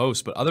deep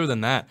post. But other than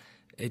that,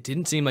 it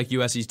didn't seem like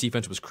USC's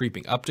defense was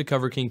creeping up to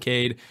cover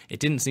Kincaid. It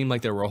didn't seem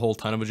like there were a whole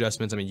ton of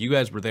adjustments. I mean, you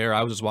guys were there.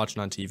 I was just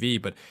watching on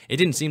TV, but it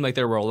didn't seem like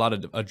there were a lot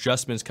of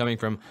adjustments coming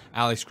from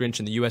Alex Grinch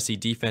and the USC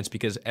defense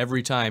because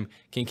every time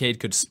Kincaid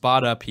could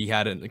spot up, he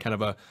had a kind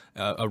of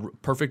a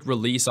perfect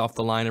release off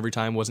the line every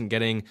time, wasn't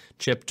getting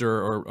chipped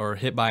or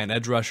hit by an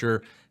edge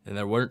rusher. And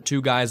there weren't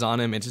 2 guys on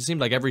him. It just seemed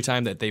like every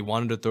time that they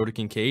wanted to throw to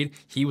Kincaid,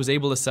 he was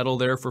able to settle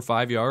there for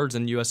 5 yards,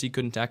 and USC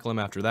couldn't tackle him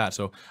after that.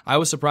 So I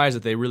was surprised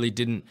that they really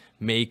didn't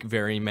make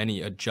very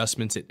many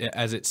adjustments,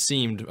 as it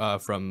seemed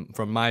from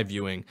my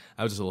viewing.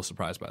 I was just a little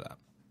surprised by that.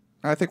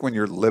 I think when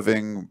you're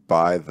living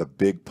by the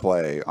big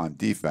play on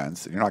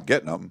defense and you're not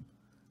getting them,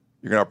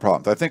 you're going to have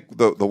problems. I think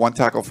the one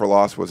tackle for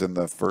loss was in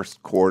the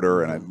first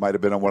quarter, and it might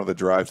have been on one of the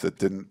drives that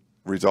didn't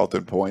result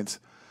in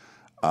points.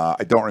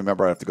 I don't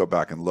remember. I have to go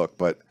back and look,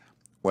 but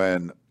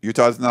when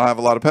Utah does not have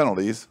a lot of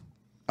penalties,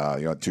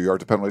 2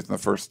 yards of penalties in the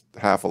first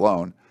half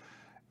alone,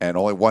 and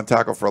only one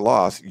tackle for a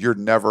loss, you're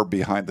never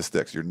behind the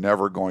sticks. You're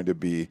never going to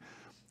be.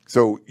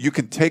 So you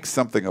can take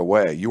something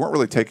away. You weren't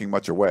really taking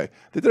much away.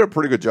 They did a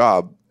pretty good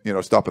job,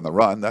 stopping the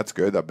run. That's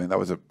good. I mean, that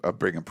was a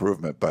big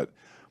improvement. But,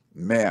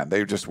 man,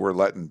 they just were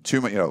letting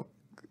too many,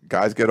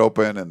 guys get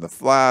open in the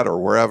flat or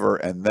wherever,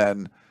 and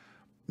then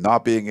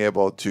not being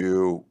able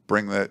to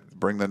bring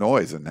the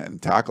noise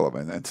and tackle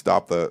them and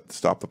stop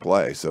the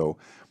play. So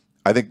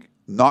I think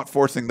not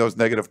forcing those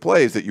negative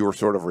plays that you were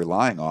sort of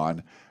relying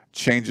on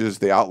changes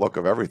the outlook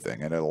of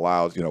everything. And it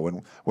allows,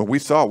 when we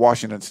saw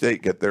Washington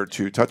State get their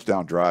 2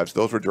 touchdown drives,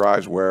 those were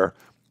drives where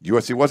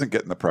USC wasn't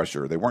getting the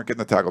pressure. They weren't getting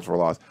the tackles for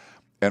loss.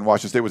 And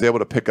Washington State was able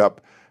to pick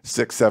up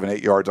 6, 7,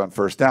 8 yards on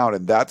first down,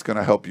 and that's going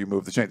to help you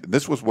move the chain. And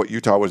this was what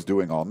Utah was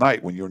doing all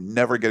night. When you're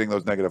never getting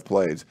those negative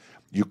plays,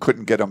 you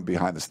couldn't get them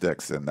behind the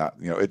sticks, and that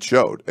it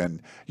showed.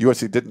 And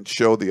USC didn't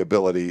show the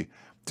ability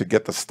to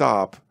get the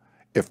stop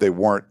if they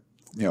weren't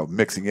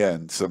mixing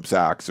in some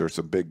sacks or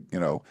some big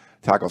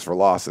tackles for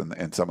loss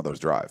in some of those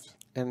drives.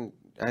 And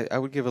I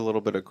would give a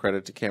little bit of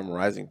credit to Cameron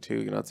Rising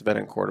too. It's a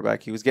veteran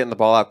quarterback. He was getting the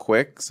ball out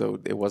quick, so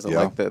it wasn't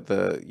like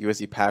the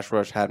USC pass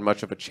rush had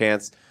much of a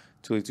chance.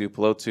 Tuli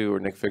Tuipulotu or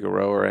Nick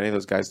Figueroa or any of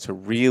those guys to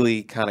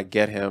really kind of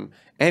get him.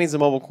 And he's a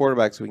mobile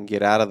quarterback, so we can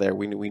get out of there.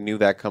 We knew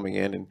that coming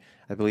in, and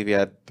I believe he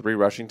had 3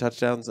 rushing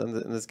touchdowns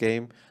in this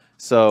game.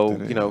 So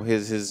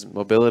his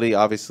mobility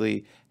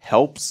obviously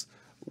helps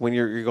when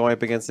you're going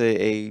up against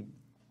a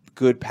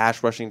good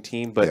pass rushing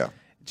team, but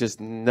just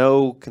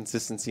no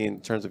consistency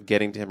in terms of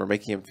getting to him or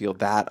making him feel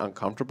that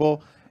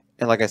uncomfortable.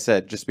 And like I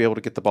said, just be able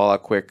to get the ball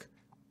out quick.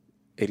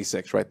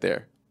 86 right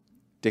there.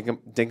 Dink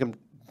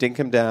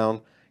him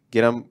down.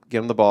 Get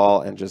him the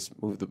ball and just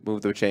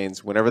move the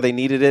chains. Whenever they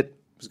needed it,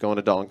 was going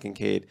to Dalton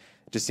Kincaid.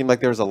 It just seemed like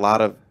there was a lot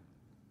of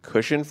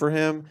cushion for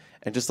him,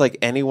 and just like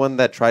anyone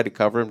that tried to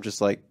cover him, just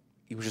like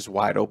he was just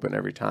wide open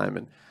every time.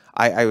 And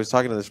I was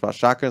talking to this about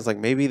shotguns, like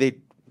maybe they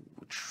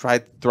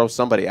tried to throw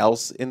somebody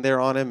else in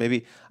there on him.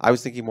 Maybe I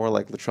was thinking more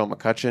like Latrell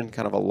McCutcheon,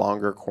 kind of a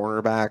longer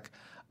cornerback.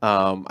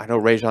 I know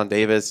Rajon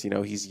Davis,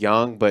 he's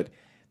young, but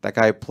that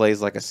guy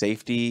plays like a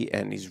safety,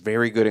 and he's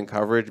very good in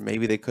coverage.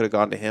 Maybe they could have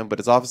gone to him, but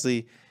it's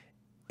obviously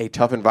a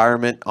tough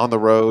environment on the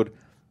road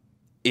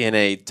in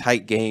a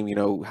tight game.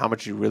 How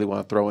much you really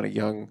want to throw in a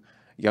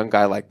young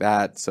guy like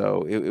that.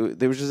 So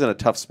they was just in a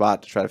tough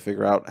spot to try to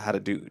figure out how to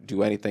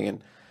do anything.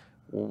 And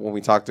when we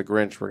talk to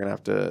Grinch, we're gonna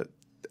have to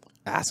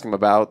ask him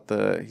about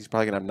he's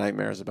probably gonna have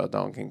nightmares about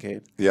Dalton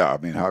Kincaid. Yeah, I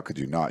mean, how could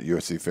you not?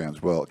 USC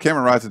fans will.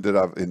 Cameron Rising did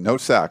have no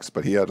sacks,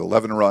 but he had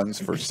 11 runs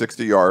for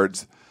 60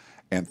 yards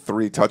and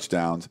 3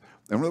 touchdowns.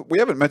 And we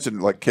haven't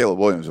mentioned like Caleb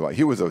Williams.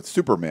 He was a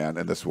Superman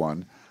in this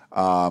one.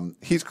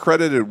 He's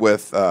credited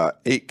with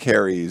 8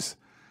 carries.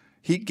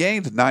 He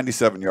gained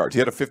 97 yards. He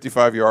had a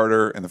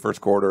 55-yarder in the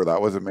first quarter.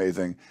 That was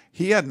amazing.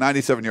 He had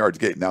 97 yards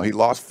gained. Now, he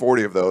lost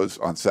 40 of those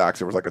on sacks.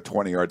 There was like a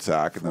 20-yard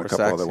sack and then a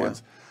couple other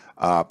ones.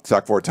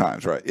 Sacked 4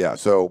 times, right? Yeah.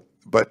 So,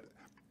 but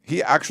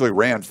he actually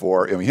ran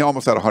he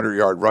almost had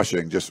 100-yard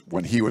rushing just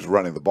when he was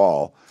running the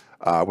ball,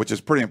 which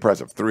is pretty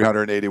impressive.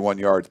 381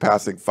 yards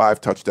passing, 5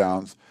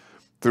 touchdowns.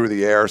 Through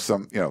the air,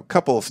 some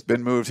couple of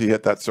spin moves. He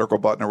hit that circle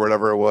button or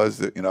whatever it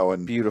was,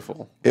 and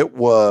beautiful. It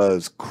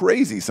was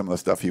crazy some of the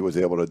stuff he was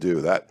able to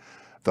do. That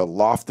the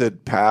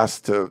lofted pass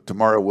to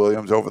Mario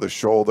Williams over the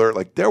shoulder,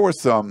 like there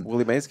was some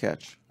Willie Mays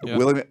catch.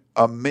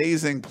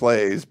 Amazing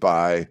plays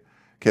by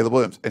Caleb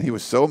Williams, and he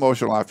was so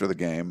emotional after the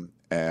game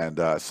and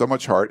so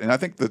much heart. And I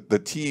think the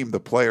team, the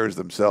players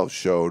themselves,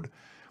 showed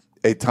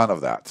a ton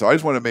of that. So I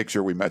just want to make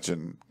sure we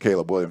mention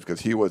Caleb Williams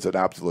because he was an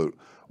absolute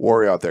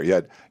warrior out there. You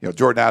had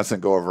Jordan Addison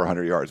go over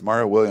 100 yards,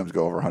 Mario Williams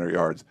go over 100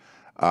 yards.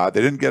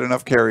 They didn't get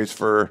enough carries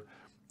for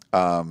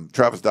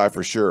Travis Dye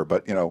for sure,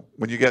 but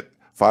when you get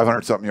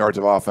 500 something yards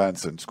of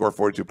offense and score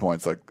 42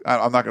 points, like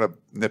I'm not going to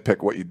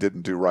nitpick what you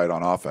didn't do right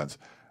on offense.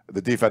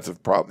 The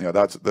defensive problem,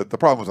 that's the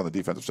problem was on the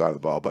defensive side of the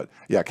ball. But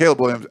yeah,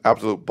 Caleb Williams,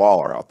 absolute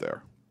baller out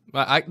there.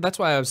 That's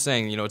why I was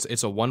saying,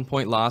 it's a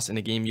 1-point loss in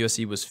a game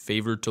USC was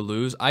favored to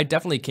lose. I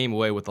definitely came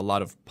away with a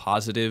lot of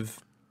positive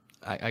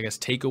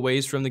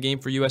takeaways from the game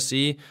for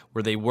USC,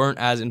 where they weren't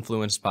as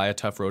influenced by a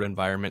tough road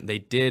environment. They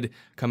did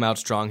come out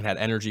strong and had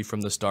energy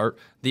from the start.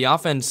 The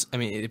offense,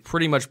 it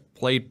pretty much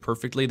played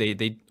perfectly.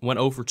 They went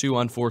 0 for 2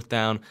 on 4th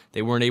down.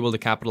 They weren't able to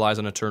capitalize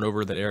on a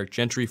turnover that Eric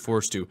Gentry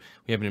forced to.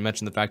 We haven't even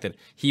mentioned the fact that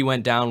he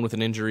went down with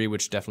an injury,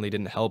 which definitely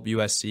didn't help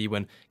USC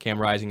when Cam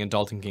Rising and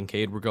Dalton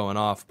Kincaid were going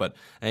off. But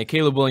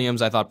Caleb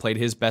Williams, I thought, played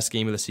his best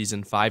game of the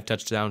season, 5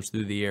 touchdowns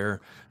through the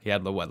air. He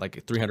had,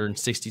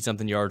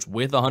 360-something yards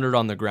with 100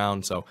 on the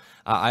ground. So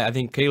I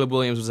think Caleb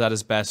Williams was at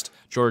his best.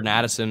 Jordan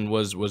Addison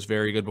was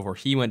very good before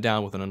he went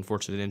down with an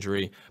unfortunate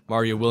injury.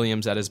 Mario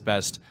Williams at his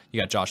best.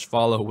 You got Josh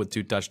Follow with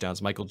 2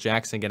 touchdowns. Michael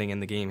Jackson getting in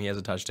the game. He has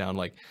a touchdown.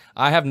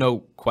 I have no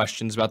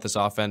questions about this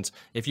offense.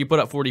 If you put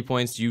up 40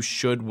 points, you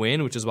should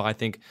win, which is why I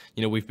think,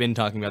 we've been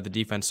talking about the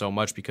defense so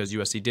much because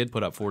USC did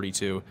put up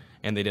 42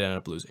 and they did end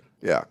up losing.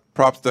 Yeah.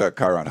 Props to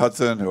Kyron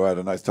Hudson, who had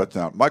a nice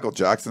touchdown. Michael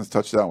Jackson's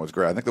touchdown was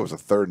great. I think there was a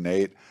 3rd and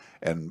 8,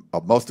 and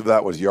most of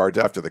that was yards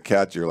after the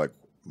catch. You're like,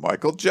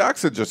 Michael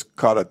Jackson just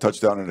caught a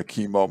touchdown in a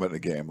key moment in a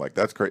game.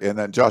 That's great. And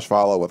then Josh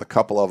Follow with a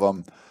couple of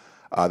them.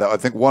 I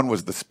think one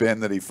was the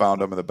spin that he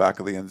found him in the back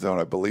of the end zone,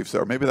 I believe so.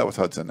 Or maybe that was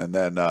Hudson. And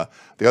then the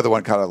other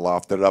one kind of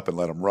lofted it up and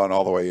let him run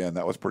all the way in.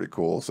 That was pretty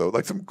cool. So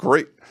some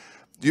great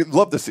 – you'd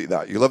love to see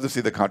that. You love to see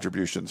the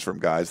contributions from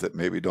guys that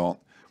maybe don't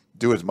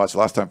do as much.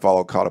 Last time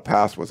Follow caught a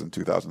pass was in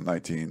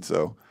 2019.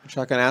 So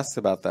Shotgun asked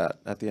about that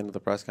at the end of the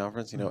press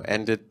conference.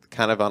 Ended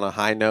kind of on a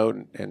high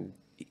note, and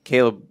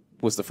Caleb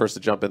was the first to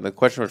jump in. The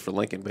question was for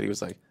Lincoln, but he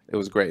was like, it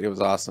was great. It was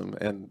awesome.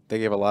 And they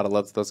gave a lot of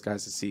love to those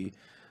guys to see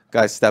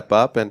guys step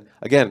up. And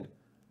again,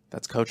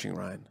 that's coaching,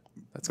 Ryan.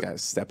 That's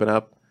guys stepping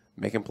up,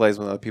 making plays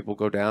when other people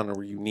go down, or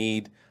where you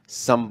need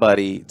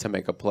somebody to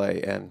make a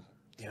play. And,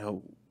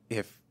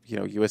 if,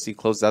 USC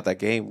closes out that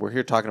game, we're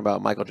here talking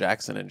about Michael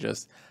Jackson and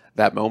just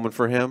that moment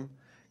for him,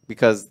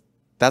 because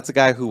that's a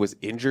guy who was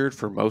injured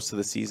for most of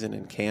the season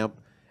in camp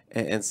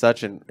and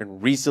such, and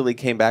recently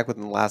came back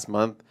within the last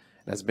month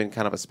and has been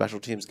kind of a special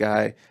teams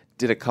guy,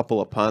 did a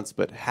couple of punts,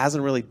 but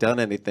hasn't really done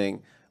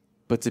anything.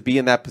 But to be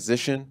in that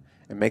position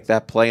and make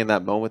that play in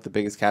that moment, the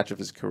biggest catch of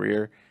his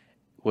career,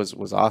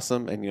 was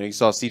awesome. And, you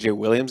saw C.J.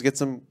 Williams get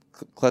some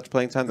clutch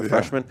playing time, the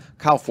freshman.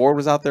 Kyle Ford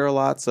was out there a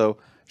lot. So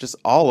just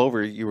all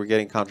over, you were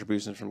getting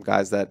contributions from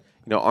guys that,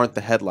 aren't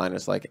the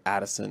headliners like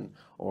Addison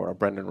or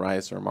Brendan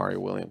Rice or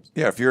Mario Williams.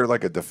 Yeah, if you're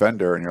like a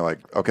defender and you're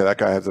like, okay, that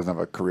guy doesn't have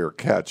a career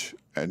catch,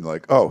 and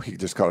like, oh, he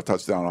just caught a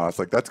touchdown on us,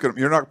 like that's good.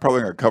 You're not probably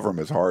going to cover him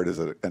as hard as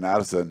an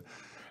Addison.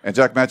 And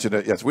Jack mentioned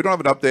it. Yes, we don't have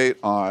an update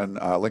on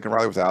Lincoln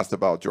Riley was asked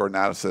about Jordan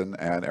Addison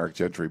and Eric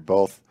Gentry.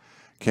 Both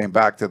came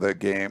back to the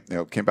game,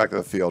 came back to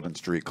the field in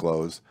street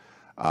clothes,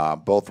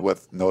 both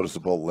with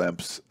noticeable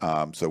limps.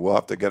 So we'll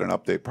have to get an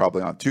update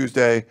probably on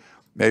Tuesday,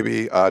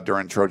 maybe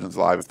during Trojans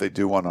Live. If they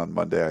do one on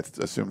Monday, I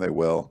assume they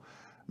will.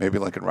 Maybe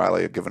Lincoln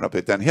Riley will give an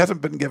update then. He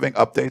hasn't been giving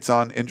updates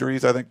on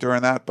injuries, I think,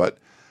 during that, but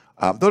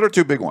those are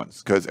two big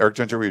ones because Eric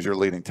Gentry was your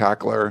leading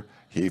tackler.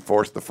 He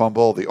forced the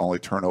fumble, the only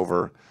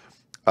turnover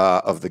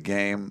of the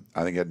game.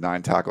 I think he had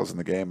 9 tackles in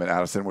the game, and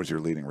Addison was your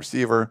leading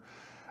receiver.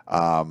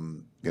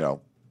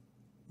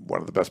 One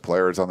of the best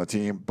players on the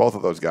team. Both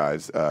of those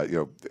guys,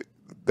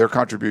 their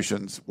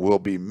contributions will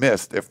be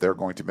missed if they're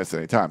going to miss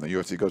any time. The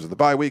USC goes to the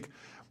bye week.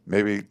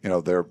 Maybe,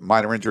 they're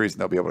minor injuries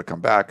and they'll be able to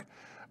come back.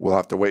 We'll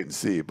have to wait and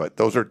see. But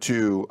those are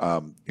two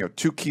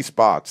key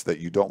spots that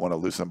you don't want to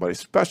lose somebody,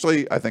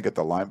 especially, I think, at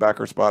the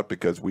linebacker spot,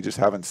 because we just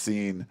haven't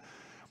seen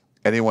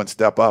anyone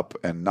step up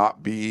and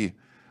not be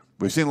 –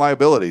 we've seen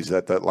liabilities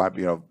at that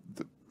line,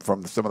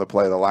 from some of the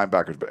play of the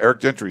linebackers. But Eric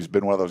Gentry's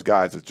been one of those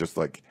guys that's just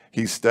like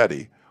he's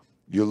steady.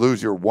 You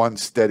lose your one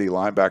steady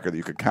linebacker that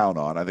you could count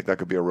on. I think that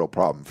could be a real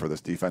problem for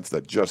this defense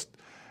that just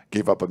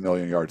gave up 1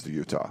 million yards to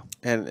Utah.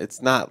 And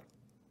it's not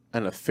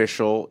an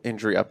official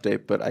injury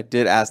update, but I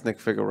did ask Nick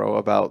Figueroa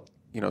about,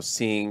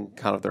 seeing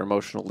kind of their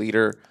emotional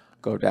leader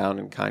go down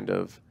and kind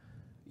of,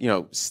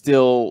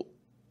 still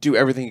do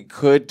everything he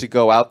could to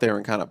go out there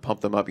and kind of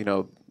pump them up.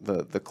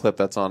 The clip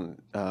that's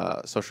on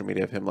social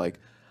media of him like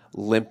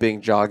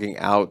limping, jogging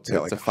out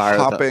to fire,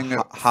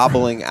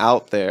 hobbling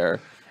out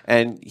there.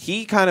 And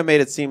he kind of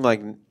made it seem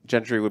like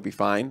Gentry would be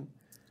fine.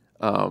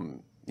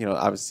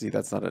 Obviously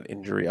that's not an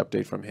injury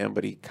update from him,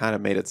 but he kind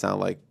of made it sound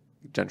like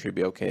Gentry would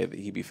be okay, that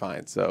he'd be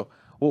fine. So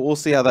we'll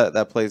see how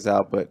that plays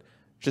out. But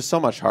just so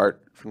much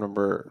heart from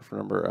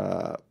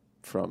the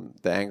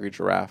Angry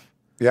Giraffe.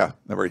 Yeah,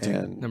 number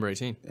 18. Number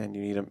 18. And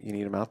you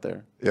need him out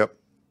there. Yep.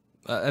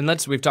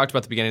 And we've talked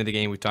about the beginning of the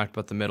game. We've talked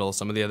about the middle,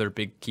 some of the other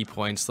big key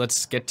points.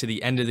 Let's get to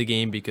the end of the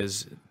game,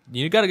 because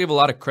you got to give a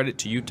lot of credit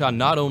to Utah,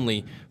 not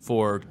only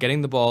for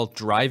getting the ball,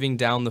 driving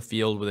down the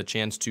field with a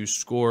chance to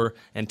score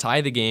and tie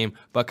the game,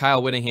 but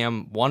Kyle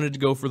Whittingham wanted to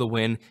go for the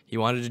win. He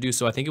wanted to do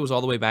so. I think it was all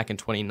the way back in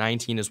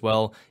 2019 as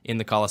well in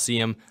the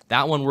Coliseum.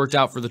 That one worked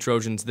out for the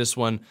Trojans. This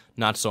one,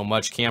 not so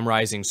much. Cam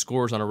Rising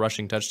scores on a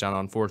rushing touchdown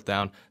on 4th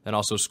down, then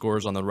also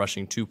scores on the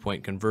rushing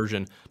 2-point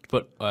conversion to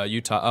put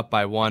Utah up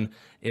by 1.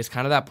 It's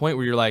kind of that point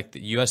where you're like,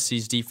 the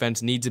USC's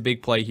defense needs a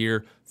big play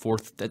here.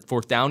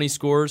 Fourth down he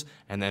scores,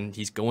 and then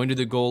he's going to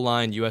the goal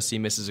line. USC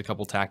misses a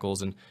couple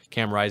tackles, and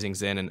Cam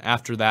Rising's in. And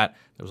after that,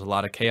 there was a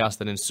lot of chaos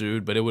that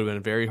ensued, but it would have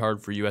been very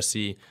hard for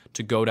USC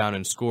to go down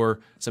and score.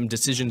 Some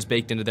decisions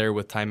baked into there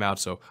with timeout.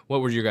 So what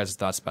were your guys'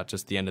 thoughts about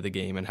just the end of the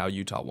game and how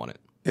Utah won it?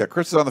 Yeah,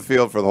 Chris is on the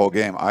field for the whole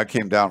game. I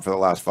came down for the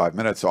last 5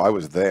 minutes, so I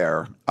was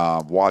there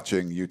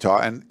watching Utah.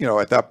 And,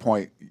 at that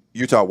point,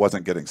 Utah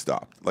wasn't getting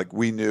stopped. Like,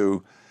 we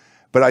knew.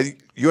 But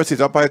USC's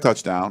up by a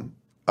touchdown.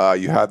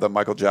 You had the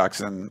Michael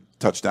Jackson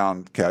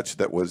touchdown catch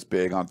that was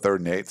big on 3rd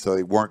and 8, so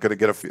they weren't going to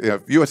get if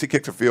USC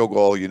kicks a field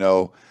goal, you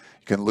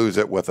can lose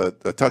it with a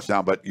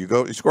touchdown. But you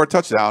score a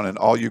touchdown, and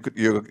all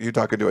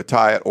Utah could do is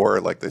tie it,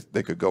 or like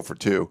they could go for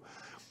 2.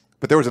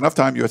 But there was enough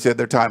time. USC had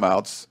their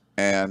timeouts,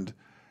 and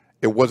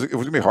it was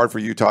going to be hard for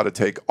Utah to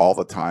take all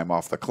the time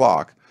off the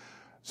clock.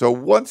 So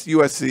once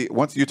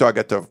Utah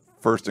get to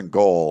 1st and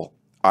goal,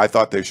 I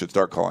thought they should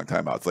start calling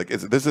timeouts. Like,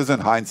 this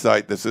isn't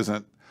hindsight. This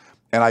isn't.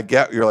 And I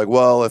get, you're like,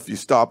 well, if you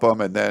stop them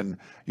and then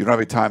you don't have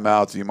any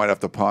timeouts, you might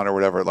have to punt or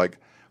whatever. Like,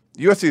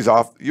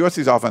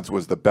 USC's offense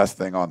was the best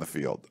thing on the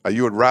field.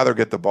 You would rather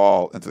get the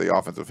ball into the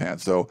offensive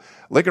hands. So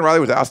Lincoln Riley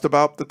was asked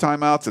about the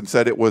timeouts and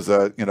said it was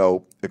a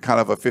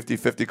kind of a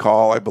 50-50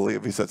 call, I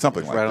believe. He said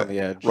something like that. Right on the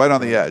edge. Right on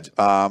the edge.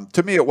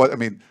 To me, it was. I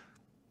mean,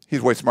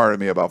 he's way smarter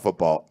than me about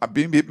football.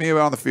 Being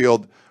on the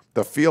field,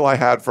 the feel I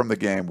had from the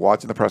game,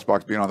 watching the press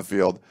box, being on the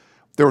field,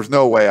 there was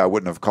no way I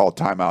wouldn't have called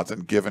timeouts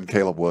and given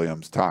Caleb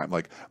Williams time.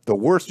 Like, the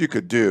worst you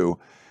could do,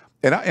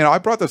 and I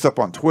brought this up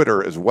on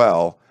Twitter as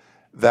well,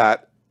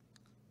 that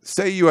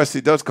say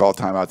USC does call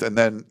timeouts, and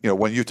then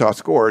when Utah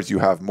scores, you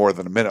have more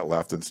than a minute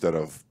left instead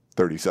of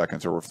 30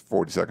 seconds or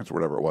 40 seconds or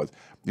whatever it was.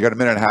 You got a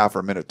minute and a half or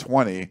a minute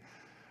 20.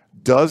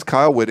 Does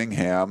Kyle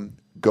Whittingham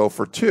go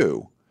for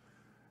 2?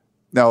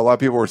 Now, a lot of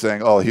people were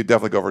saying, oh, he'd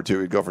definitely go for 2.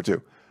 He'd go for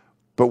 2.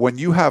 But when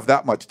you have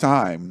that much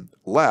time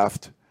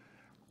left,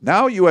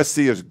 now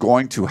USC is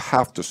going to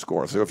have to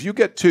score. So if you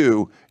get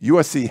 2,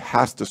 USC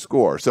has to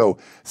score. So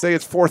say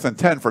it's 4th and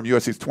 10 from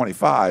USC's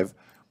 25,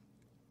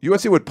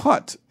 USC would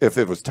punt if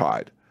it was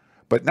tied.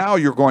 But now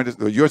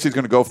USC is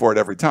going to go for it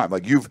every time.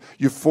 Like you've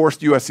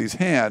forced USC's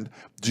hand.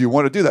 Do you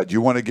want to do that? Do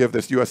you want to give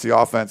this USC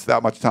offense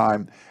that much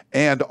time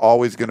and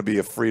always going to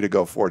be free to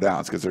go 4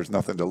 downs because there's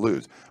nothing to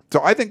lose? So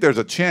I think there's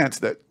a chance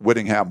that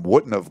Whittingham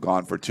wouldn't have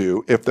gone for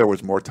 2 if there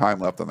was more time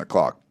left on the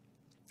clock.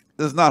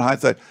 This is not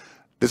hindsight.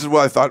 This is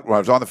what I thought when I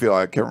was on the field.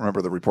 I can't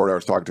remember the reporter I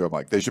was talking to. I'm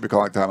like, they should be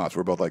calling timeouts.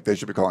 We're both like, they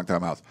should be calling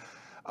timeouts.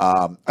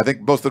 I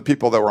think most of the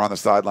people that were on the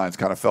sidelines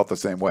kind of felt the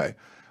same way.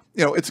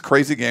 It's a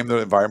crazy game. The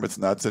environment's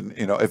nuts. And,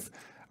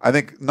 I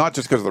think not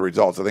just because of the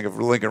results. I think if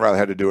Lincoln Riley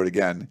had to do it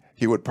again,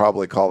 he would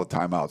probably call the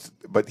timeouts.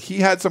 But he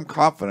had some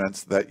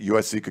confidence that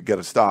USC could get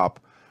a stop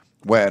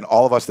when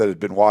all of us that had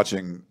been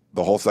watching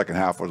the whole second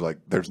half was like,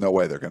 there's no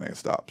way they're going to get a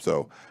stop.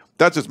 So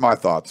that's just my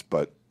thoughts.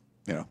 But,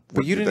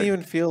 But you didn't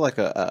even feel like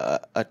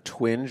a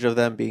twinge of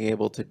them being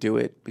able to do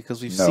it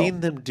because we've seen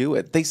them do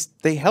it.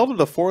 They held it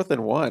to 4th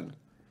and 1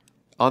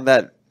 on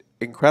that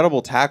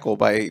incredible tackle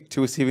by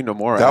Tuasivi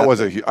Nomura. That was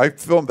I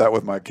filmed that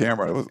with my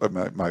camera. It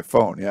was my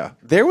phone. Yeah,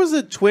 there was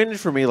a twinge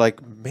for me. Like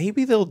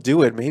maybe they'll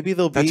do it. Maybe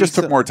they'll be. That just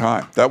took more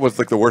time. That was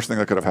like the worst thing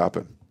that could have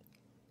happened.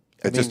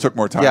 It just took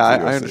more time. Yeah,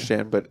 I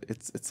understand, but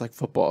it's like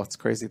football. It's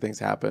crazy things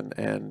happen.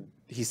 And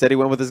he said he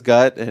went with his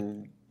gut.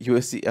 And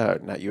USC,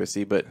 not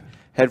USC, but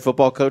head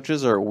football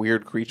coaches are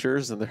weird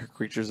creatures, and they're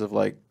creatures of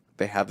like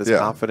they have this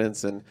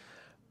confidence and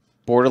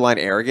borderline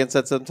arrogance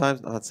at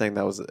sometimes. I'm not saying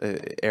that was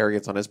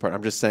arrogance on his part.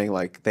 I'm just saying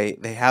like they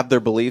have their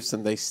beliefs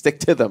and they stick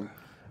to them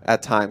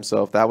at times.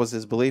 So if that was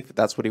his belief,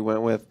 that's what he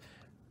went with.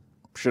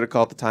 Should have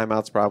called the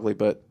timeouts probably,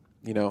 but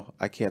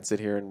I can't sit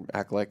here and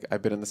act like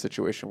I've been in the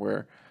situation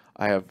where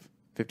I have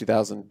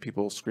 50,000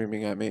 people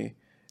screaming at me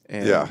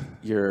and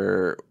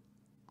you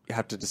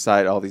have to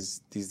decide all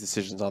these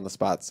decisions on the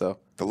spot. So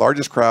the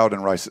largest crowd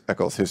in Rice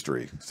Eccles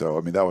history. So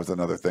I mean that was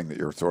another thing that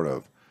you're sort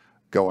of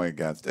going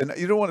against. And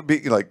you don't want to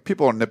be like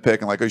people are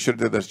nitpicking like, oh, you should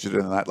have done this, should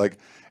have done that. Like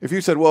if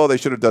you said, well, they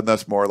should have done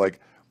this more,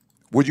 like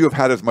would you have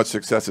had as much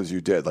success as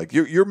you did? Like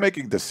you're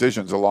making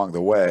decisions along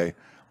the way.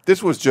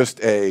 This was just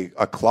a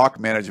clock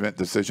management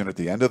decision at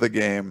the end of the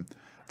game.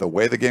 The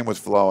way the game was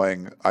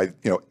flowing, I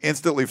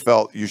instantly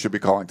felt you should be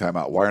calling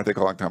timeout. Why aren't they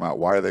calling timeout?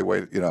 Why are they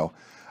waiting?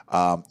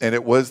 And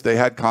it was they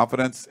had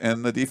confidence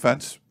in the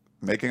defense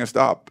making a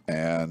stop,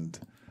 and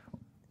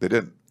they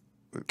didn't.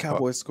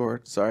 Cowboys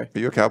scored. Sorry. Are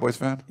you a Cowboys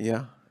fan?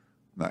 Yeah.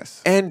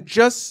 Nice. And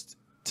just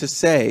to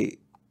say,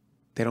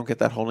 they don't get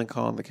that holding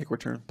call on the kick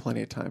return.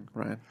 Plenty of time,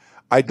 Ryan.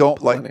 I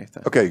don't like.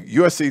 Okay,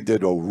 USC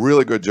did a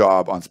really good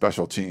job on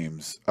special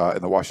teams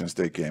in the Washington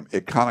State game.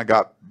 It kind of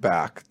got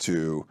back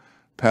to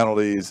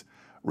penalties,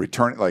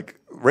 returning. Like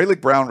Rayleigh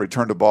Brown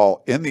returned a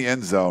ball in the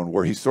end zone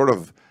where he sort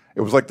of. It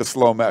was like the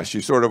slow mesh.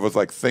 He sort of was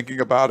like thinking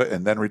about it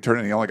and then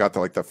returning. He only got to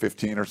like the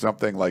 15 or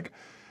something. Like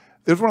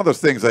it was one of those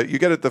things that you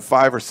get it to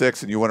 5 or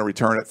 6 and you want to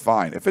return it,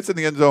 fine. If it's in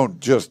the end zone,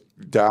 just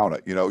down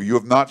it. You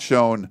have not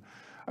shown.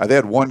 They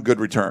had one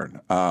good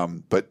return,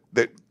 but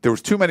there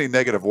was too many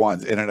negative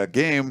ones. And in a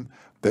game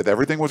that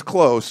everything was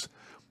close,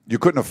 you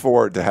couldn't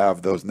afford to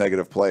have those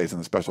negative plays in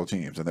the special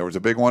teams. And there was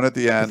a big one at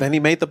the end. But then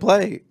he made the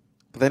play.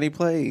 He made the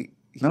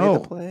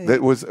play.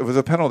 It was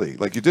a penalty.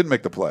 Like you didn't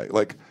make the play.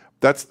 Like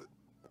that's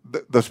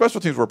the special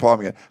teams were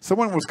plumbing it.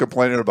 Someone was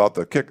complaining about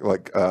the kick,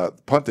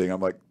 punting. I'm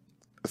like,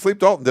 Sleep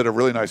Dalton did a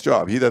really nice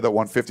job. He did that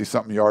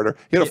 150-something yarder.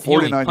 He had a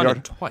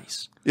 49-yarder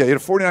twice. Yeah, he had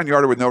a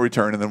 49-yarder with no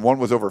return, and then one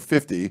was over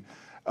 50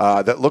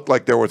 that looked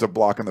like there was a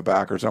block in the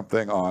back or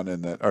something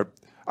on, or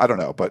I don't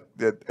know, but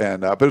it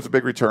was a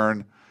big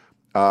return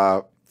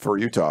for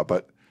Utah.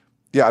 But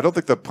yeah, I don't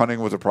think the punting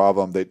was a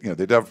problem. They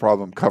did have a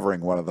problem covering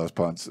one of those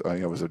punts.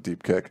 It was a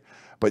deep kick,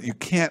 but you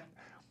can't.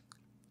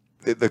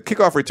 The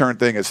kickoff return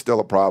thing is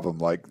still a problem.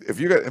 Like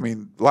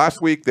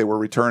last week they were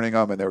returning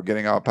them and they were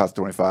getting out past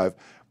 25.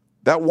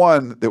 That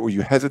one where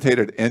you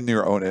hesitated in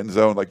your own end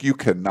zone, like you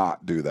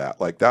cannot do that.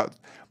 Like that,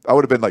 I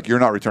would have been like, you're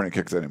not returning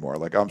kicks anymore.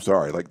 Like I'm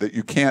sorry, like that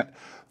you can't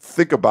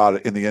think about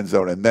it in the end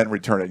zone and then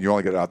return it. You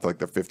only get it out to like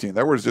the 15.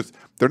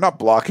 They're not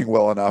blocking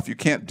well enough. You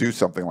can't do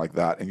something like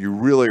that, and you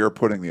really are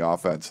putting the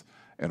offense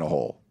in a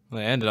hole.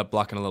 Well, they ended up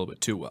blocking a little bit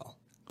too well,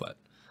 but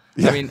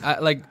yeah. I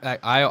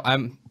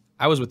mean,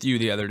 I was with you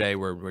the other day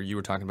where you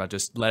were talking about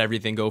just let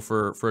everything go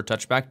for a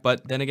touchback.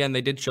 But then again, they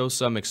did show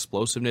some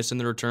explosiveness in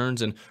the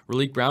returns, and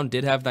Raleigh Brown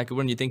did have that good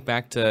one. You think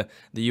back to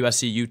the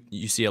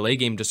USC-UCLA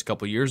game just a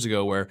couple years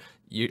ago where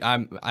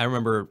I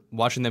remember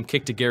watching them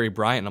kick to Gary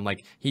Bryant, and I'm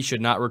like, he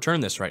should not return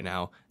this right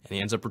now. And he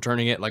ends up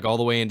returning it like all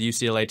the way into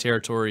UCLA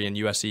territory, and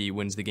USC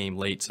wins the game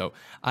late. So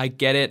I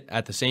get it.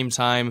 At the same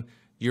time,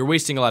 you're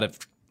wasting a lot of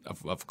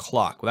of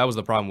clock. Well, that was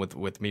the problem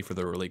with me for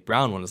the Raleek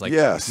Brown one. Is like,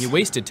 Yes. you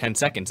wasted 10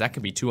 seconds. That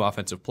could be 2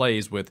 offensive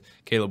plays with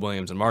Caleb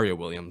Williams and Mario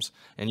Williams.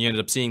 And you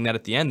ended up seeing that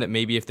at the end, that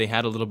maybe if they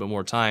had a little bit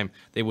more time,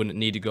 they wouldn't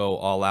need to go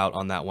all out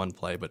on that one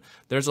play. But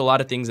there's a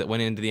lot of things that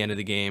went into the end of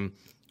the game.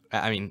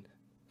 I mean,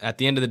 at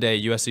the end of the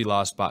day, USC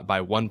lost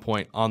by 1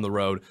 point on the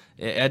road.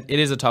 It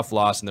is a tough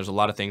loss, and there's a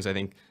lot of things I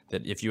think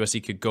that if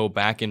USC could go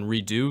back and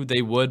redo,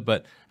 they would.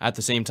 But at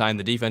the same time,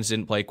 the defense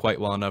didn't play quite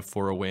well enough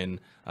for a win.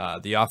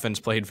 The offense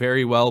played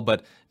very well,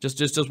 but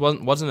just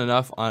wasn't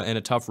enough in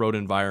a tough road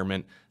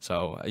environment.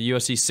 So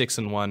USC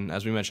 6-1,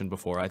 as we mentioned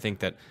before. I think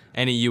that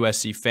any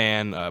USC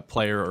fan,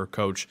 player, or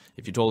coach,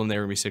 if you told them they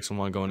were going to be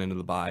 6-1 going into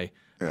the bye,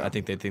 I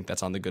think they'd think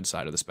that's on the good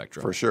side of the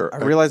spectrum. For sure. I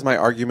realize my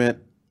argument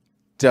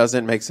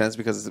doesn't make sense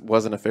because it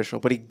wasn't official,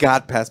 but he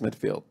got past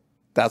midfield.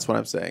 That's what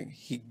I'm saying.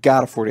 He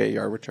got a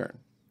 48-yard return.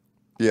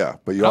 Yeah,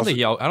 but I don't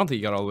think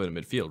he got all the way to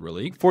midfield,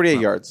 really. 48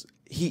 yards.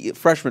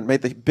 Freshman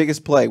made the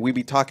biggest play. We'd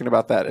be talking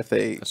about that if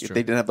they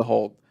didn't have the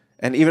hold.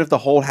 And even if the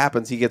hold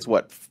happens, he gets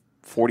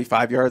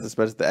 45 yards,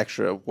 especially the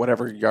extra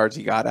whatever yards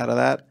he got out of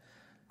that.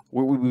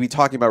 We'd be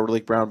talking about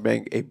Raleek Brown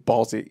being a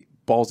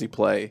ballsy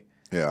play.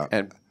 Yeah.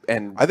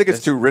 And I think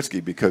it's too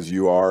risky because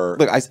you are.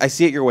 Look, I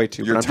see it your way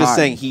too. But I'm just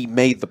saying he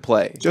made the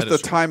play. Just the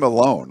time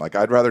alone. Like,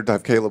 I'd rather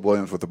have Caleb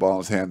Williams with the ball in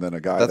his hand than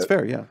a guy. That's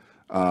fair, yeah.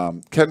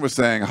 Ken was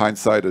saying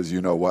hindsight is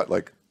you know what.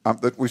 Like,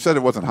 we said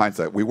it wasn't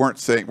hindsight. We're not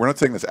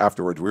saying this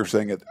afterwards. We were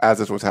saying it as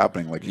this was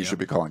happening. Like, you should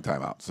be calling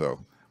timeout. So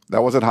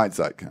that wasn't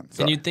hindsight, Ken.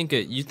 Sorry. And you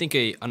think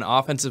an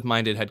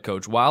offensive-minded head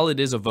coach, while it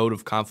is a vote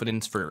of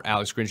confidence for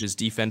Alex Grinch's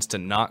defense to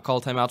not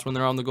call timeouts when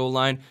they're on the goal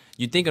line,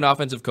 you'd think an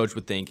offensive coach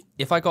would think,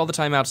 if I call the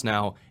timeouts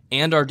now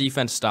and our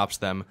defense stops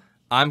them,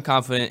 I'm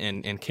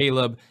confident in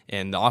Caleb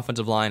and the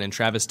offensive line and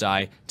Travis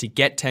Dye to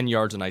get 10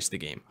 yards and ice the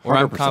game. Or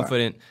I'm 100%.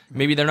 confident,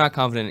 maybe they're not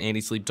confident in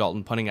Andy Sleep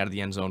Dalton punting out of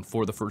the end zone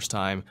for the first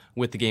time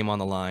with the game on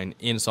the line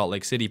in Salt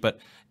Lake City, but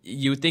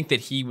you would think that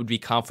he would be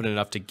confident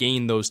enough to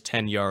gain those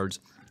 10 yards,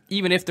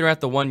 even if they're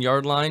at the 1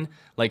 yard line.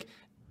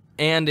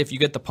 And if you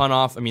get the punt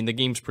off, I mean, the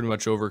game's pretty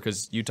much over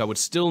because Utah would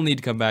still need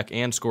to come back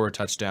and score a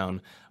touchdown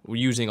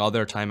using all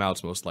their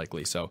timeouts most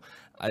likely. So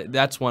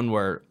that's one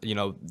where,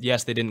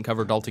 yes, they didn't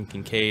cover Dalton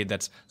Kincaid.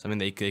 That's something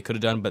they could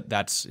have done, but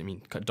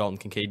Dalton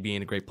Kincaid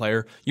being a great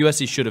player,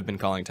 USC should have been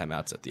calling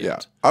timeouts at the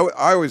end.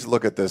 I always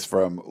look at this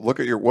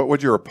what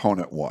would your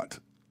opponent want?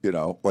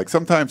 Like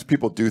sometimes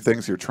people do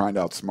things, you're trying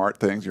to outsmart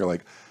things. You're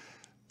like,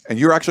 and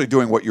you're actually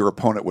doing what your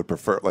opponent would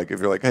prefer. Like if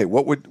you're like, hey,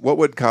 what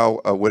would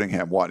Kyle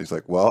Whittingham want? He's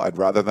like, well, I'd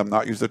rather them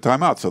not use their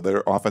timeout, so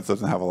their offense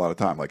doesn't have a lot of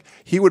time. Like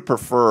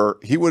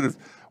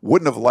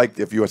wouldn't have liked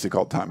if USC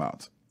called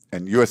timeouts,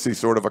 and USC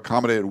sort of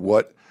accommodated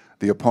what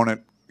the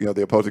opponent,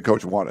 the opposing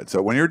coach wanted.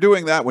 So when you're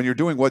doing that, when you're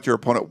doing what your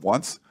opponent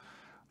wants,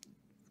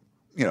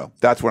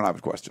 that's when I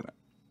would question it.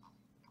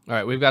 All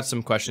right, we've got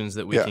some questions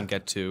that we can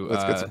get to.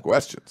 Let's get some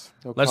questions.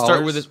 Let's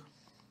start with it.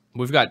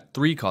 We've got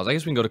 3 calls. I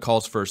guess we can go to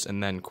calls first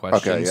and then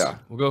questions. Okay, yeah.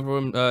 We'll go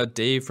from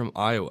Dave from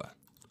Iowa.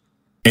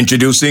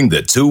 Introducing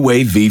the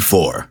Two-Way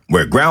V4,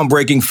 where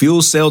groundbreaking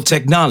fuel cell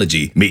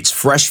technology meets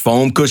fresh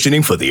foam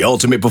cushioning for the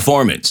ultimate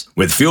performance.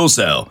 With Fuel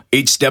Cell,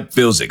 each step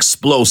feels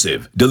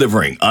explosive,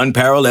 delivering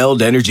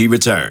unparalleled energy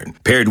return.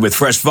 Paired with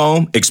fresh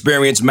foam,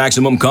 experience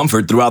maximum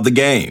comfort throughout the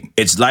game.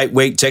 Its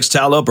lightweight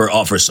textile upper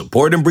offers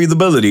support and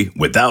breathability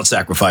without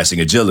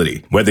sacrificing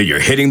agility. Whether you're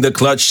hitting the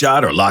clutch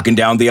shot or locking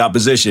down the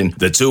opposition,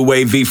 the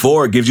Two-Way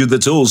V4 gives you the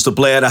tools to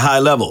play at a high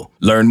level.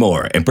 Learn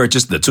more and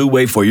purchase the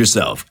Two-Way for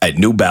yourself at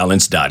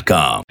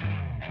newbalance.com.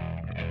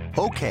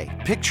 Okay,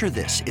 picture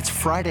this. It's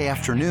Friday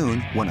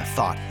afternoon when a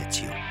thought hits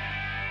you.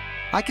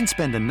 I can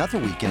spend another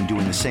weekend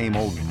doing the same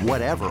old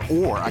whatever,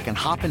 or I can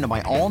hop into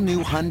my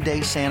all-new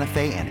Hyundai Santa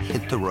Fe and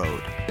hit the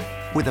road.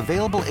 With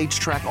available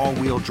H-Track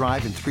all-wheel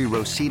drive and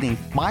 3-row seating,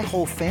 my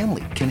whole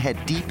family can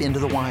head deep into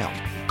the wild.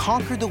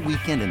 Conquer the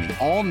weekend in the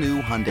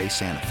all-new Hyundai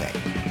Santa Fe.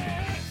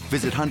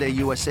 Visit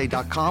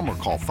HyundaiUSA.com or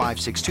call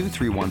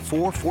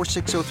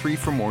 562-314-4603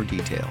 for more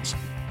details.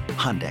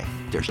 Hyundai,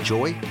 there's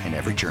joy in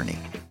every journey.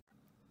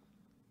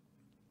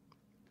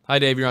 Hi,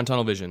 Dave. You're on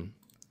Tunnel Vision.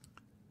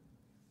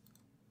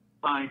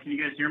 Hi, can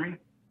you guys hear me?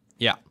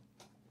 Yeah.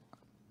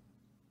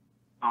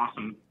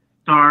 Awesome.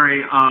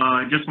 Sorry,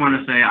 just want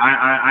to say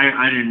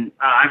I didn't.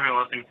 I've been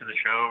listening to the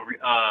show.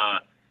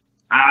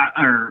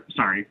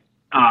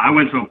 I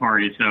went to a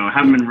party, so I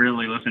haven't been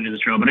really listening to the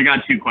show. But I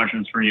got 2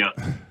 questions for you.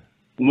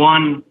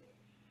 One,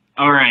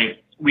 all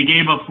right, we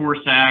gave up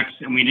 4 sacks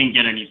and we didn't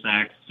get any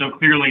sacks, so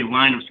clearly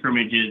line of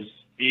scrimmage is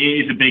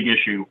a big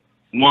issue.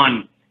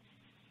 One.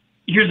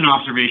 Here's an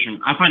observation.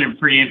 I find it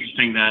pretty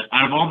interesting that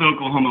out of all the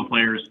Oklahoma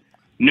players,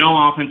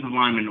 no offensive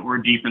lineman or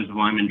defensive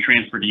lineman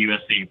transferred to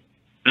USC.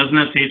 Doesn't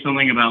that say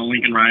something about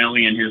Lincoln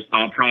Riley and his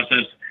thought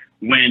process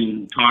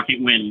when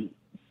talking about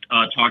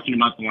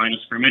the line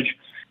of scrimmage?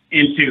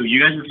 And 2, you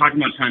guys were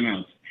talking about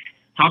timeouts.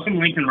 How come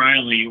Lincoln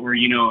Riley or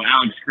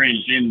Alex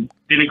Grinch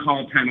didn't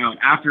call a timeout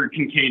after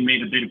Kincaid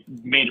made a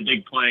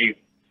big play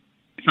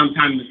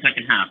sometime in the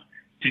second half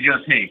to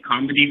just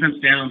calm the defense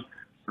down,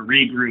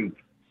 regroup,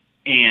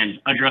 and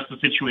address the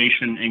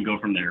situation and go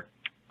from there?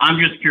 I'm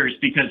just curious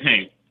because,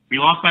 We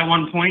lost by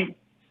 1 point,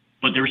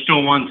 but there was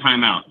still one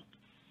timeout.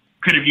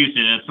 Could have used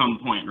it at some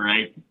point,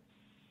 right?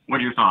 What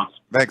are your thoughts?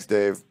 Thanks,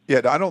 Dave.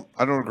 Yeah, I don't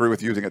agree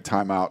with using a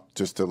timeout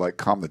just to like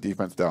calm the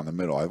defense down the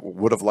middle. I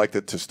would have liked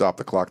it to stop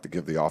the clock to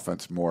give the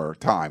offense more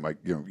time. Like,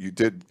 you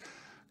ended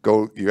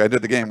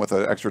the game with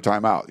an extra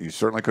timeout. You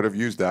certainly could have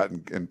used that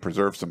and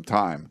preserved some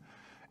time.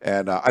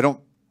 And I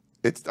don't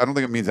think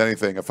it means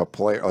anything if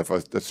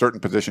a certain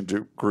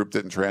position group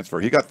didn't transfer.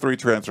 He got 3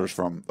 transfers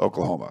from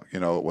Oklahoma. It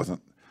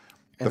wasn't.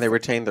 And they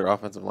retained their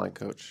offensive line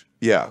coach.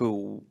 Yeah.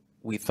 Who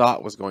we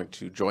thought was going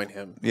to join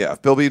him. Yeah.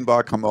 If Bill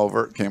Biedenbach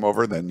came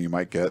over, then you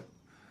might get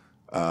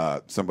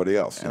somebody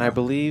else. And I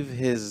believe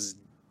his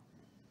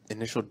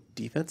initial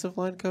defensive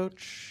line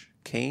coach,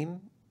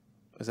 Kane,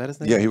 is that his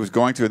name? Yeah, he was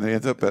going to, and they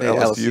ended up at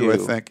LSU, I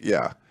think.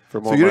 Yeah. For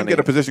more so you didn't money. get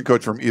a position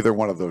coach from either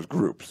one of those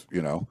groups,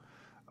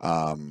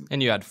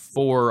 And you had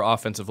 4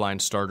 offensive line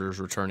starters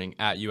returning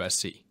at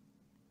USC.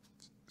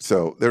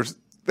 So there's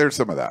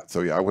some of that.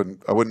 So yeah, I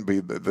wouldn't be.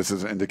 This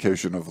is an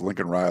indication of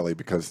Lincoln Riley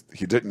because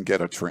he didn't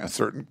get a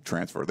certain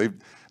transfer.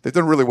 They've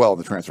done really well in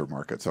the transfer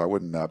market, so I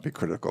wouldn't be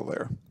critical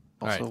there.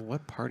 Also, right.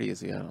 what party is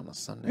he at on a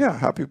Sunday? Yeah,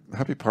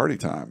 happy party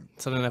time.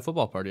 Sunday night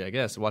football party, I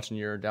guess, watching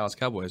your Dallas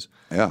Cowboys.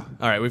 Yeah.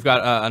 All right, we've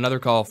got another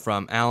call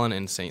from Alan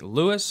in St.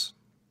 Louis.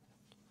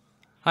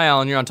 Hi,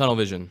 Alan. You're on Tunnel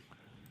Vision.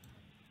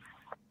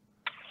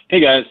 Hey,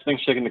 guys.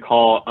 Thanks for taking the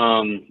call.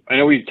 I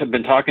know we've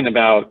been talking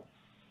about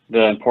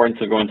the importance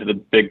of going to the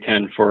Big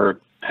Ten for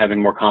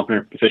having more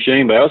competent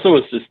officiating, but I also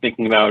was just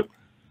thinking about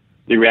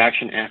the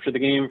reaction after the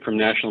game from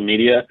national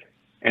media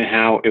and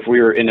how if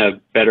we were in a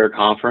better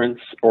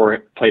conference or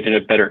played in a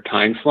better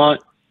time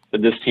slot,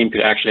 that this team could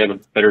actually have a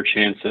better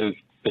chance of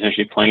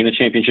potentially playing the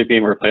championship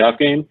game or a playoff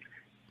game.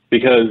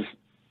 Because,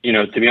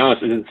 to be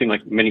honest, it doesn't seem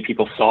like many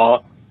people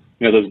saw,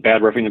 those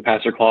bad roughing the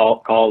passer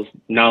calls.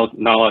 Not a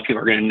lot of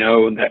people are going to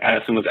know that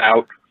Addison was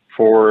out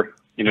for,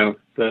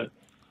 the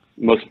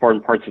most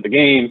important parts of the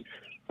game,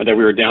 or that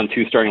we were down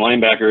 2 starting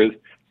linebackers.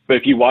 But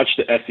if you watch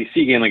the SEC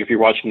game, like if you're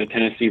watching the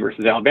Tennessee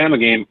versus Alabama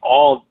game,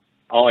 all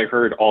I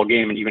heard all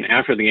game and even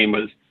after the game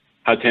was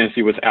how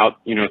Tennessee was out,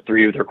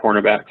 3 of their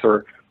cornerbacks,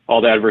 or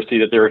all the adversity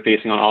that they were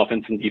facing on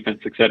offense and defense,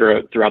 et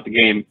cetera, throughout the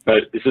game.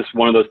 But it's just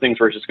one of those things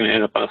where it's just going to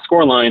end up on a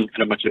score line,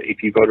 and a bunch of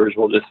AP voters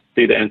will just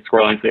see the end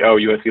score line and say, oh,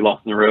 USC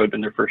lost on the road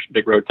in their first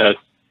big road test.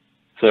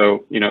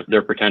 So,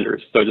 they're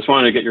pretenders. So I just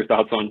wanted to get your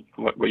thoughts on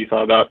what you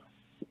thought about,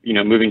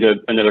 moving to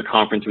another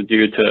conference would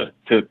do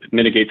to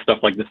mitigate stuff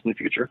like this in the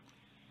future.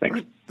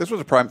 Thanks. This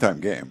was a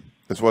primetime game.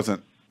 This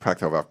wasn't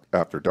Pac-12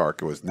 after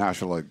dark. It was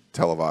nationally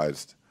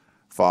televised,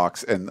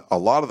 Fox, and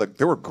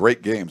there were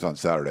great games on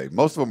Saturday.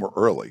 Most of them were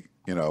early.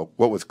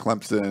 What was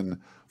Clemson,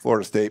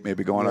 Florida State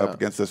maybe going up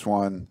against this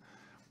one?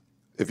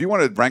 If you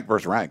wanted rank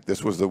versus rank,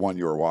 this was the one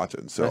you were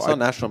watching. So I saw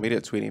national media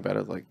tweeting about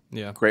it, like,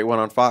 Yeah. great one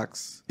on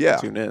Fox. Yeah.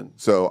 Tune in.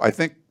 So I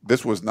think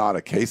this was not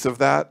a case of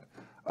that.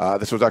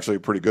 This was actually a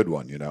pretty good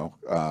one,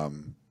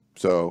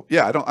 So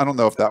yeah, I don't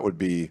know if that would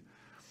be.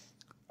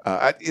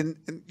 In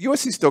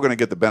USC's still going to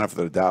get the benefit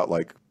of the doubt.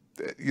 Like,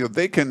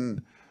 they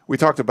can. We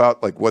talked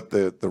about like what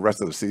the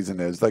rest of the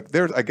season is. Like,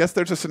 I guess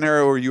there's a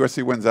scenario where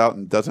USC wins out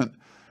and doesn't,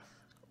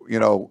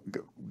 go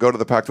to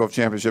the Pac-12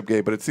 championship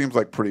game. But it seems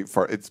like pretty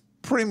far. It's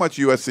pretty much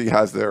USC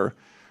has their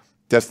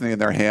destiny in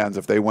their hands.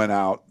 If they win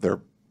out,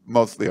 they're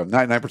mostly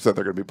 99% they're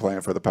going to be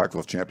playing for the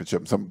Pac-12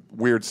 championship. In some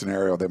weird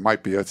scenario, there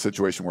might be a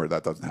situation where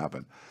that doesn't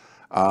happen.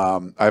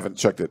 I haven't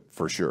checked it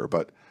for sure,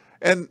 but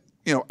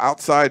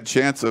outside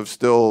chance of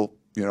still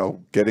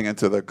getting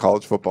into the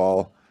college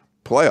football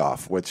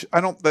playoff, which I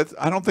don't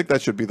think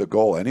that should be the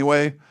goal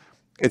anyway.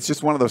 It's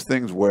just one of those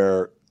things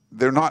where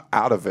they're not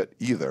out of it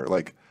either.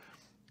 Like,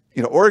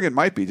 Oregon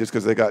might be just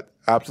because they got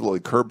absolutely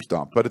curb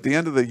stomped. But at the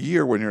end of the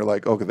year, when you're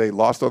like, okay, they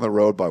lost on the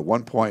road by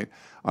 1 point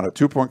on a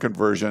 2-point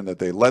conversion, that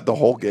they led the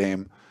whole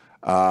game,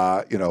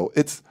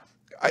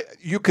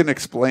 you can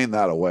explain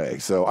that away.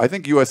 So I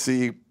think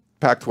USC,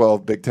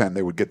 Pac-12, Big Ten,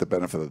 they would get the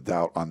benefit of the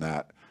doubt on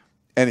that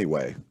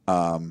anyway.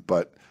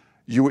 But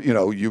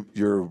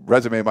your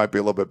resume might be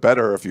a little bit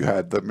better if you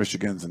had the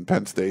Michigans and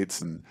Penn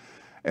States and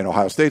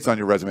Ohio States on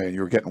your resume and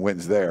you were getting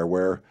wins there,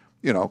 where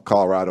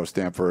Colorado,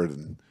 Stanford,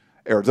 and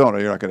Arizona,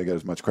 you're not going to get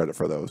as much credit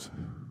for those.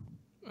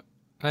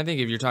 I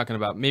think if you're talking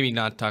about, maybe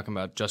not talking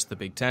about just the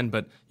Big Ten,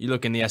 but you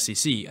look in the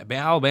SEC,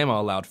 Alabama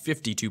allowed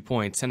 52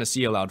 points,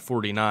 Tennessee allowed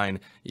 49.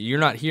 You're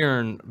not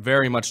hearing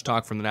very much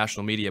talk from the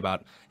national media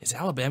about, is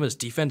Alabama's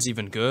defense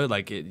even good?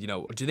 Like,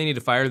 do they need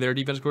to fire their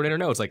defense coordinator?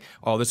 No, it's like,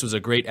 oh, this was a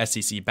great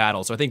SEC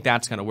battle. So I think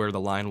that's kind of where the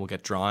line will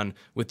get drawn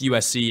with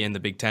USC and the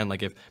Big Ten.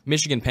 Like, if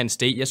Michigan-Penn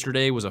State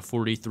yesterday was a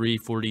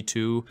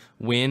 43-42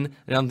 win,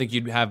 I don't think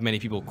you'd have many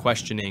people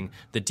questioning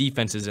the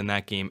defenses in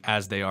that game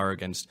as they are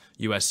against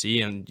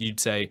USC. And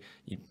you'd say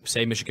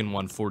Michigan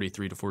won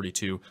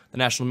 43-42. The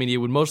national media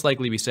would most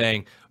likely be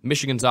saying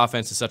Michigan's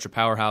offense is such a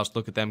powerhouse.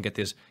 Look at them get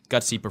this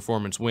gutsy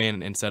performance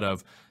win, instead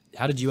of,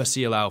 how did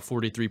USC allow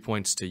 43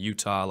 points to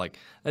Utah? Like,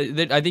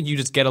 I think you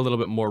just get a little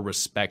bit more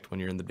respect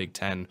when you're in the Big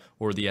Ten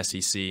or the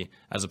SEC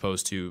as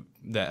opposed to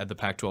the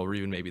Pac-12 or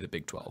even maybe the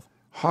Big 12.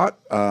 Hot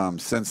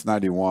since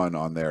 91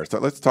 on there. So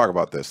let's talk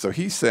about this. So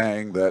he's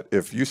saying that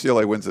if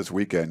UCLA wins this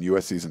weekend,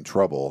 USC's in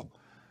trouble.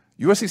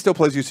 USC still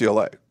plays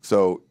UCLA.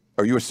 So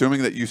are you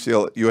assuming that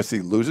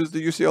USC loses to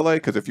UCLA?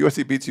 Because if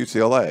USC beats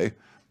UCLA,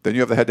 then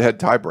you have the head-to-head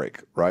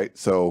tiebreak, right?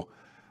 So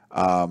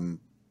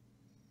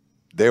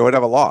they would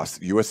have a loss.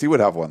 USC would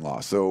have one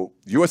loss. So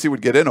USC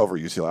would get in over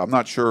UCLA. I'm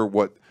not sure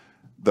what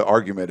the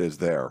argument is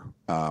there,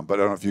 but I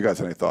don't know if you guys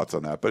have any thoughts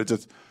on that. But it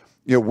just,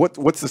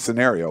 what's the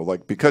scenario?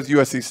 Like, because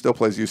USC still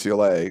plays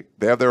UCLA,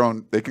 they have their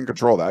own. They can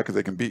control that because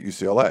they can beat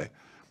UCLA.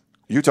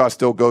 Utah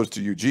still goes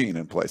to Eugene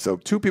and play. So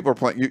two people are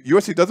playing.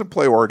 USC doesn't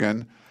play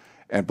Oregon,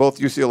 and both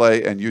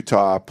UCLA and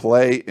Utah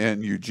play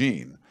in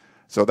Eugene.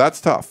 So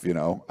that's tough.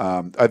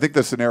 I think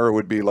the scenario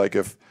would be like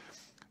if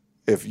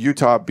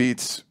Utah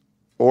beats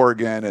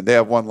Oregon and they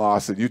have one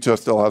loss, and Utah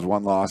still has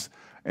one loss,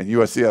 and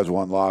USC has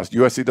one loss.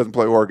 USC doesn't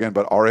play Oregon,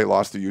 but already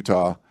lost to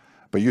Utah.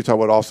 But Utah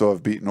would also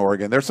have beaten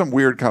Oregon. There's some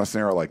weird kind of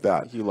scenario like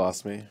that. You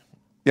lost me.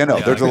 Yeah, no,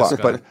 there's a lot.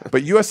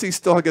 But USC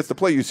still gets to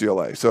play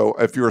UCLA. So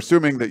if you're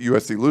assuming that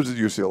USC loses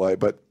UCLA,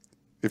 but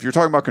if you're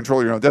talking about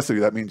controlling your own destiny,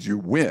 that means you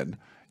win.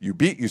 You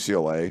beat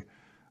UCLA.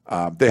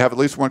 They have at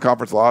least one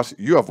conference loss.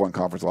 You have one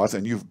conference loss,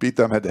 and you've beat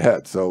them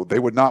head-to-head. So they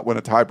would not win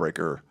a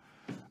tiebreaker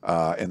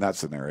in that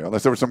scenario,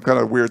 unless there was some kind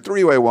of weird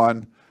three-way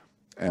one.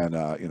 And,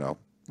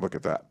 look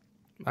at that.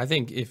 I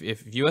think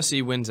if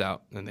USC wins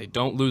out and they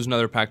don't lose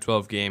another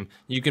Pac-12 game,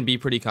 you can be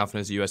pretty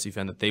confident as a USC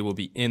fan that they will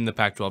be in the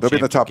Pac-12 They'll be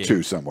in the top game.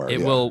 two somewhere.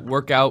 It will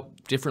work out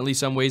differently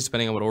some ways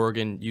depending on what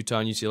Oregon, Utah,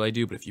 and UCLA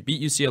do. But if you beat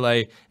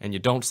UCLA and you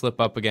don't slip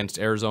up against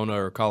Arizona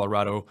or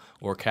Colorado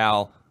or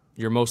Cal,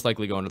 you're most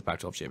likely going to the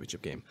Pac-12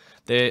 championship game.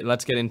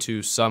 Let's get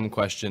into some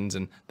questions,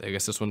 and I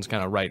guess this one's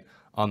kind of right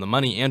on the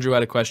money. Andrew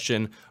had a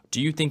question. Do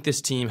you think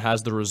this team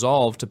has the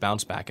resolve to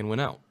bounce back and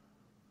win out?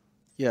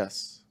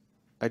 Yes,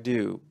 I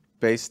do.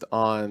 Based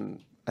on,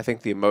 I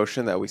think, the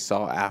emotion that we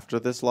saw after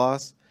this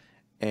loss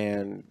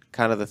and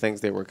kind of the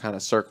things they were kind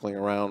of circling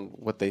around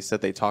what they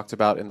said they talked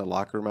about in the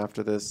locker room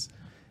after this.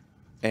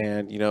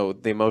 And,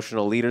 the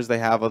emotional leaders they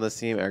have on this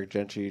team, Eric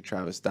Gentry,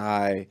 Travis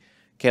Dye,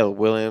 Caleb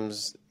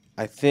Williams,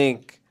 I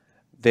think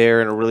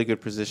they're in a really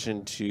good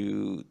position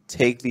to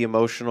take the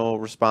emotional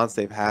response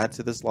they've had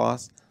to this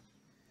loss,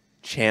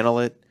 channel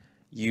it,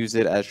 use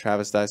it, as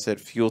Travis Dye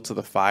said, fuel to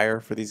the fire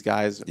for these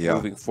guys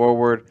moving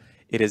forward.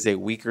 It is a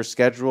weaker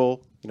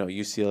schedule,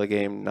 UCLA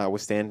game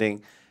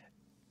notwithstanding,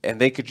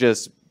 and they could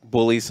just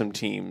bully some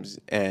teams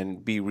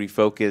and be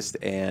refocused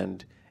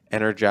and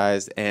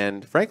energized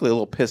and, frankly, a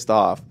little pissed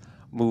off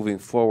moving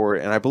forward.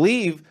 And I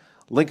believe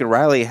Lincoln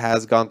Riley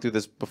has gone through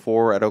this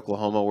before at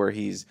Oklahoma, where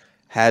he's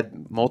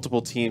had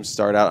multiple teams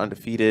start out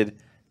undefeated,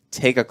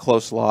 take a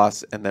close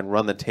loss, and then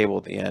run the table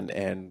at the end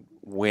and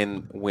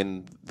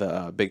win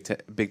the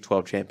Big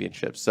 12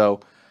 championship. So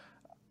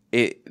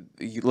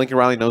Lincoln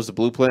Riley knows the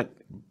blueprint.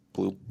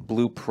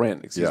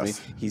 Excuse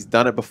me. He's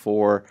done it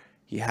before.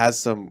 He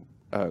has a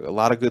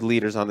lot of good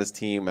leaders on this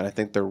team, and I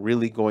think they're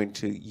really going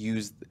to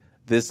use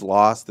this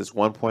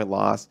 1-point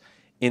loss,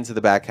 into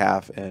the back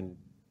half, and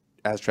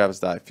as Travis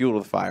Dye, fuel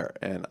to the fire.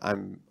 And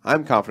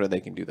I'm confident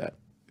they can do that.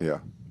 Yeah.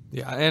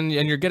 Yeah, and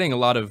you're getting a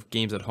lot of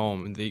games at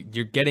home.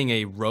 You're getting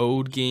a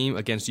road game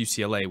against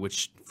UCLA,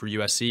 which for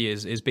USC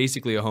is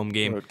basically a home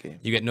game. Road game.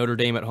 You get Notre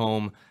Dame at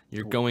home.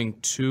 You're going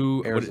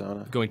to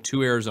Arizona.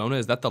 Arizona.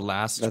 Is that the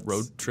last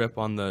road trip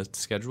on the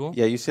schedule?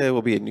 Yeah, UCLA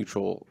will be a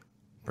neutral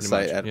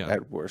site much,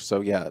 at worst.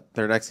 So,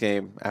 their next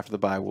game after the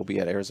bye will be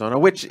at Arizona,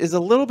 which is a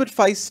little bit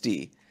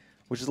feisty,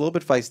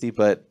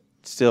 but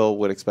still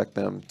would expect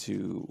them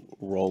to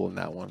roll in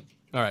that one.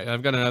 All right,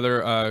 I've got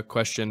another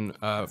question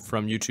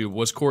from YouTube.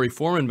 Was Corey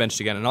Foreman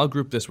benched again? And I'll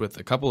group this with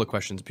a couple of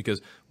questions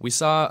because we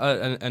saw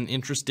an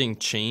interesting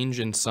change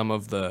in some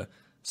of the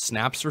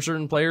snaps for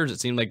certain players. It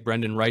seemed like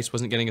Brendan Rice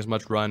wasn't getting as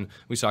much run.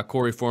 We saw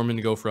Corey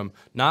Foreman go from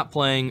not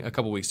playing a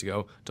couple weeks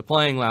ago to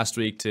playing last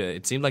week to,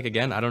 it seemed like,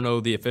 again, I don't know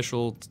the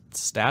official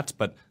stats,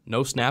 but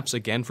no snaps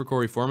again for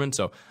Corey Foreman.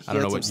 So I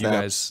don't know what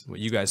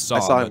you guys saw. I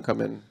saw him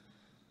come in.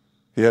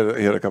 He had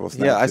a couple of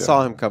snaps. Yeah, I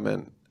saw him come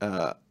in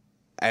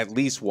at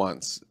least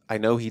once. I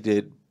know he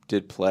did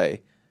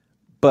play,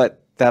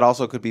 but that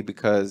also could be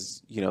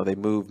because, they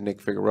moved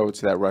Nick Figueroa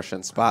to that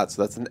Russian spot.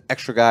 So that's an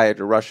extra guy at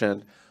the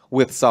Russian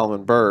with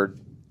Solomon Byrd.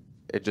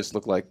 It just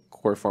looked like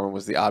Corey Foreman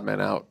was the odd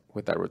man out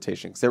with that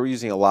rotation because they were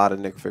using a lot of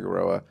Nick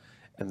Figueroa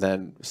and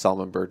then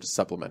Solomon Byrd to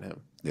supplement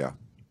him. Yeah.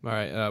 All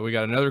right, we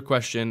got another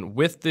question.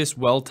 With this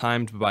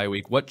well-timed bye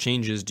week, what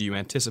changes do you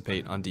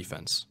anticipate on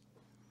defense?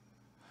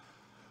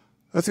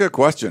 That's a good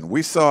question.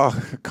 We saw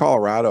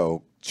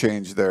Colorado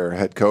change their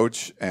head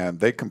coach, and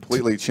they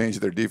completely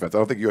changed their defense. I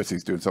don't think USC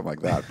is doing something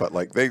like that, but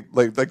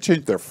they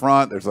changed their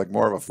front. There's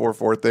more of a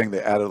 4-4 thing.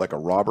 They added a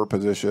robber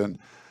position,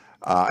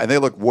 and they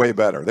look way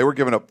better. They were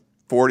giving up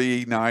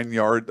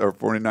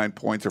 49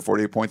 points or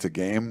 48 points a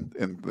game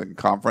in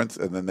conference,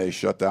 and then they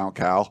shut down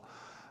Cal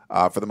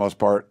for the most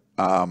part.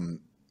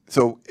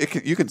 So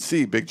you can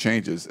see big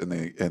changes in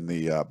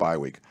the bye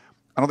week.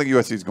 I don't think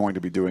USC is going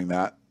to be doing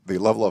that. The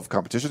level of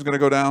competition is going to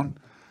go down.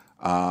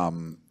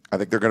 I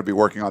think they're going to be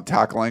working on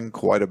tackling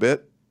quite a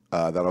bit.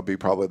 That'll be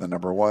probably the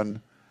number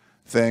one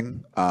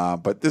thing.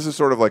 But this is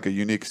sort of like a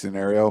unique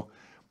scenario.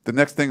 The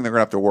next thing they're going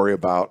to have to worry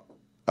about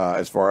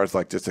as far as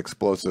like just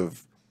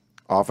explosive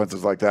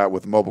offenses like that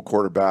with mobile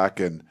quarterback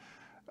and,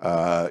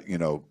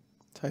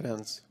 tight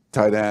ends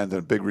and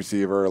a big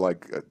receiver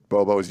like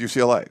Bobo is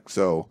UCLA.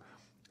 So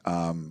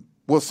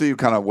we'll see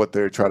kind of what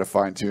they try to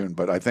fine tune.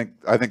 But I think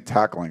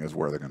tackling is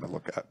where they're going to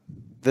look at.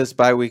 This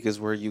bye week is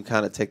where you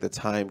kind of take the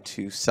time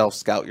to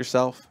self-scout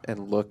yourself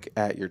and look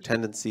at your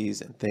tendencies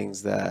and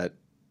things that,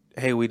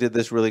 hey, we did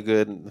this really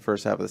good in the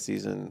first half of the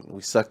season.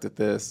 We sucked at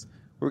this.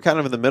 We're kind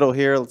of in the middle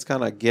here. Let's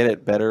kind of get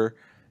it better.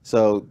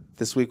 So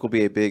this week will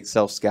be a big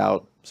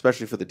self-scout,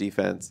 especially for the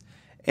defense.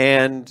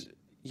 And,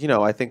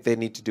 I think they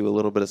need to do a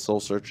little bit of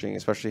soul-searching,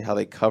 especially how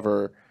they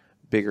cover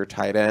bigger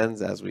tight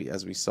ends, as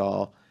we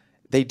saw.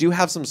 They do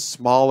have some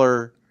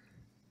smaller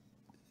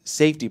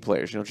safety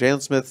players.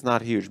 Jalen Smith's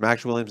not huge.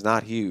 Max Williams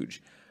not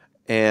huge.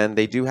 And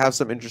they do have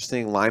some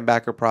interesting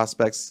linebacker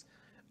prospects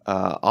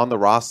on the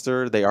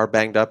roster. They are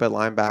banged up at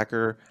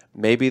linebacker.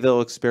 Maybe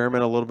they'll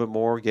experiment a little bit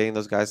more, getting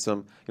those guys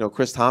some,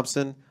 Chris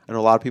Thompson. I know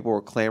a lot of people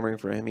were clamoring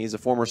for him. He's a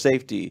former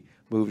safety,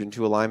 moved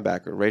into a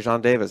linebacker.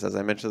 Rajon Davis, as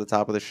I mentioned at the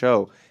top of the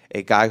show,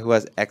 a guy who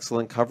has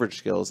excellent coverage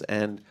skills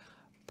and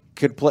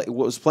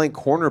was playing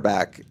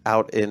cornerback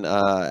out in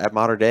at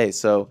Mater Dei.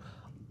 So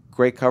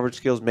great coverage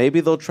skills.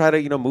 Maybe they'll try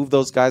to, move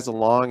those guys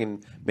along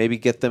and maybe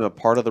get them a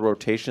part of the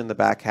rotation in the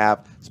back half,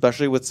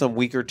 especially with some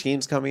weaker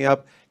teams coming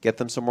up, get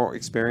them some more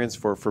experience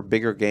for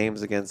bigger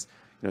games against,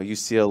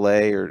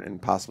 UCLA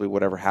and possibly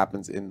whatever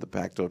happens in the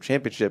Pac-12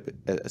 championship,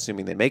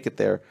 assuming they make it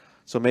there.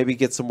 So maybe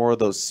get some more of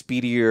those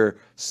speedier,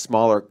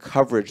 smaller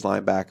coverage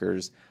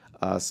linebackers,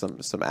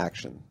 some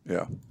action.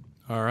 Yeah.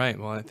 All right.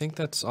 Well, I think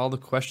that's all the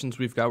questions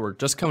we've got. We're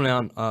just coming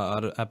out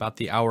about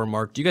the hour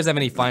mark. Do you guys have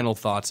any final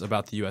thoughts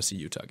about the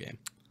USC-Utah game?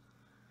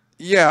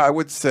 Yeah, I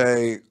would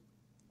say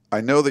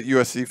I know that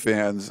USC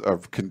fans are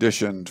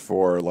conditioned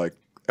for like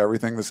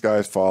everything the sky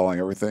is falling,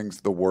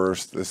 everything's the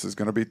worst. This is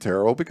going to be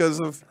terrible because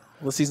of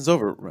the season's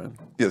over, man.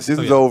 Yeah, the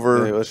season's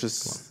over. Yeah, let's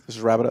just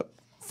wrap it up.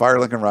 Fire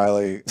Lincoln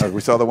Riley. We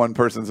saw the one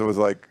person that was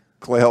like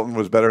Clay Helton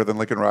was better than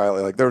Lincoln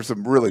Riley. Like there were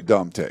some really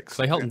dumb takes.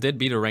 Clay Helton did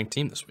beat a ranked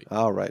team this week.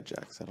 All right,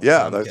 Jackson.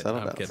 Yeah, I'm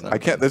I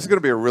can't. This is going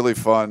to be a really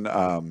fun.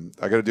 I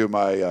got to do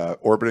my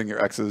orbiting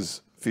your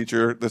exes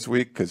feature this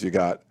week because you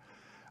got.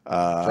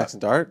 Jackson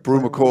Dart, Brew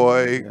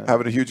McCoy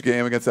having a huge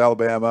game against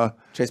Alabama.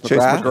 Chase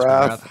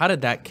McGrath. How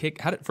did that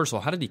kick? First of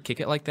all, how did he kick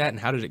it like that, and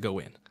how did it go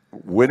in?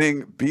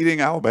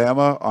 Beating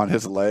Alabama on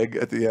his leg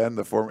at the end.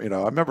 I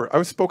remember I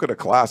was spoke at a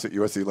class at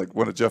USC, like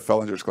one of Jeff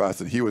Fellinger's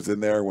class, and he was in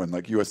there when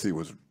like USC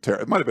was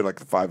terrible. It might have been like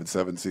the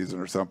 5-7 season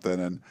or something,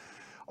 and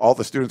all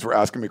the students were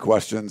asking me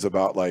questions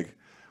about like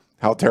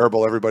how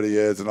terrible everybody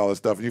is and all this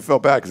stuff. And you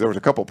felt bad because there was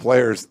a couple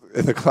players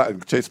in the class.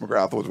 Chase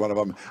McGrath was one of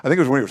them. I think it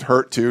was when he was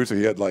hurt too, so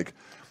he had like.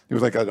 He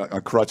was like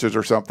on crutches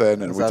or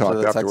something, and we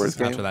talked afterwards.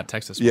 After that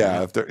Texas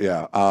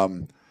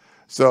game.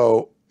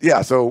 So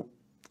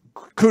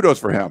kudos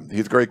for him.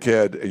 He's a great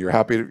kid. You're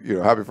happy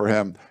for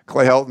him.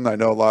 Clay Helton, I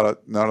know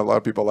not a lot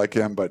of people like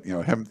him, but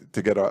him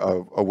to get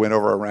a win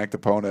over a ranked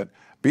opponent,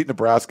 beat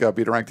Nebraska,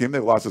 beat a ranked team.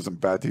 They've lost to some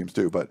bad teams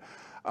too, but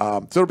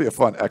so it'll be a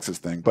fun X's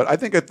thing. But I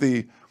think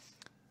the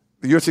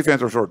USC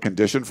fans are sort of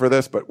conditioned for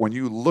this. But when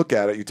you look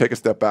at it, you take a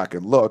step back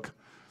and look.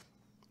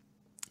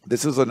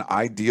 This is an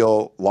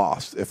ideal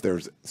loss, if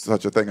there's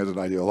such a thing as an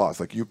ideal loss.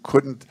 Like you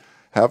couldn't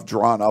have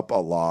drawn up a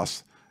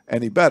loss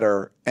any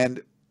better.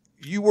 And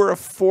you were a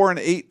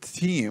 4-8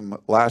 team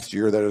last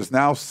year that is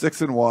now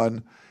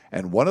 6-1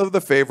 and one of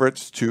the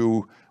favorites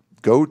to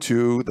go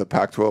to the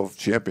Pac-12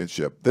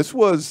 championship. This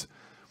was,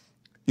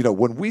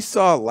 when we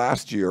saw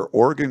last year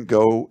Oregon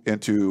go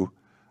into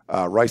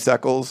Rice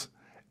Eccles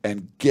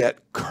and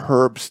get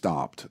curb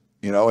stomped,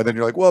 and then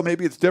you're like, well,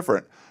 maybe it's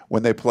different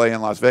when they play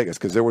in Las Vegas,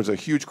 because there was a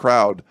huge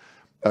crowd,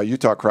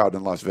 Utah crowd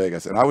in Las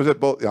Vegas. And I was at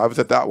both. I was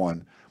at that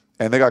one,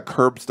 and they got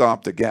curb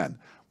stomped again.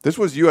 This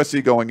was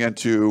USC going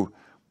into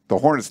the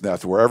Hornets'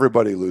 nest where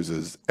everybody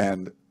loses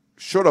and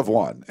should have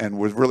won and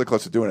was really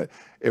close to doing it.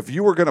 If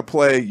you were going to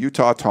play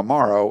Utah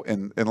tomorrow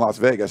in Las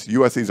Vegas,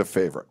 USC's a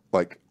favorite,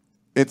 like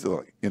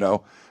instantly,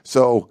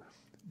 So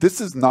this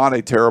is not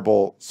a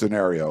terrible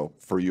scenario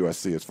for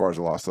USC as far as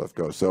the loss stuff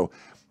goes. So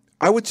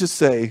I would just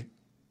say,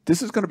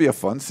 this is going to be a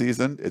fun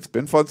season. It's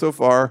been fun so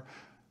far.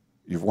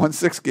 You've won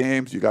 6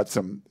 games. You got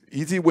some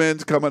easy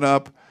wins coming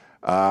up.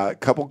 A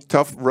couple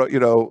tough,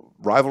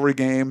 rivalry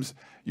games.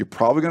 You're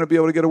probably going to be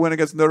able to get a win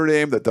against Notre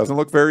Dame that doesn't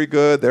look very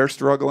good. They're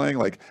struggling.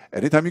 Like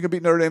anytime you can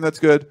beat Notre Dame, that's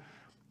good.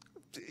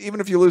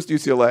 Even if you lose to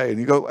UCLA and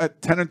you go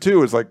at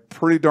 10-2 is like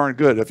pretty darn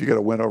good if you get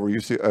a win over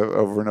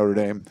over Notre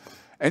Dame,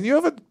 and you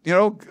have a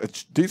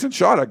decent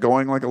shot at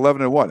going like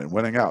 11-1 and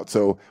winning out.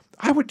 So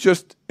I would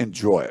just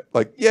enjoy it.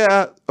 Like,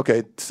 yeah, okay,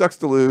 it sucks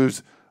to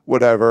lose,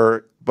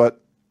 whatever. But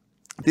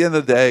at the end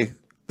of the day,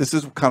 this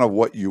is kind of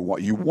what you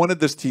want. You wanted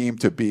this team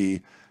to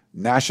be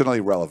nationally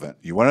relevant.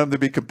 You wanted them to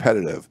be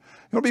competitive.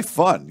 It'll be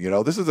fun.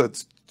 This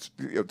is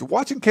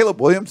watching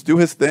Caleb Williams do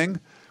his thing.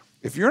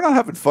 If you're not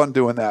having fun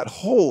doing that,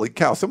 holy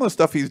cow, some of the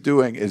stuff he's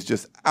doing is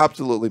just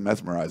absolutely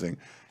mesmerizing.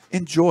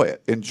 enjoy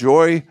it.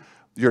 Enjoy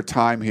your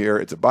time here.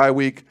 It's a bye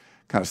week.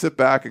 Kind of sit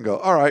back and go,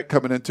 all right,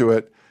 coming into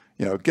it,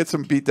 get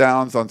some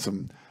beatdowns on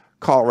some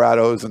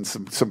Colorados and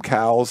some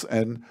Cals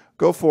and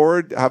go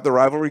forward, have the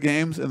rivalry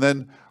games, and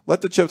then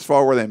let the chips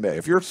fall where they may.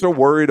 If you're so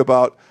worried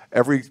about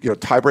every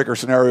tiebreaker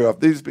scenario of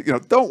these,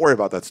 don't worry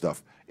about that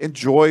stuff.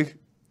 Enjoy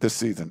this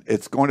season.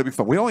 It's going to be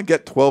fun. We only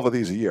get 12 of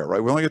these a year,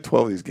 right? We only get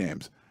 12 of these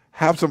games.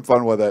 Have some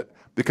fun with it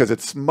because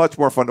it's much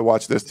more fun to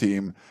watch this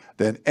team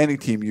than any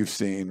team you've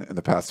seen in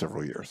the past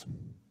several years.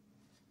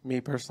 Me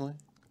personally?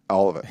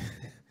 All of it.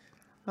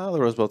 Oh,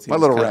 the Rose Bowl team. My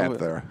little rant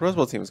there. Rose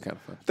Bowl team was kind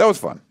of fun. That was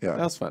fun. Yeah,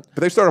 that was fun.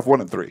 But they start off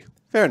 1-3.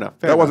 Fair enough.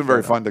 That wasn't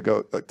very fun to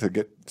go to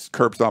get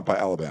curb stomped by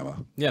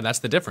Alabama. Yeah, that's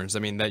the difference. I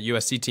mean, that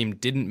USC team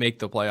didn't make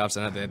the playoffs,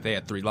 and they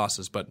had 3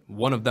 losses, but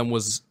one of them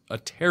was a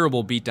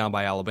terrible beatdown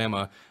by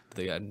Alabama.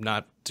 I'm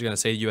not going to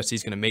say USC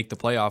is going to make the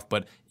playoff,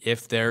 but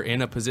if they're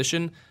in a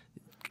position,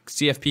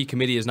 CFP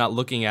committee is not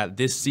looking at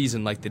this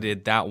season like they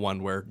did that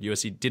one where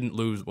USC didn't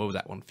lose. What was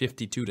that one?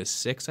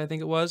 52-6, I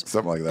think it was.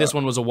 Something like that. This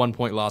one was a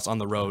 1-point loss on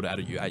the road at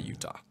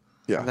Utah.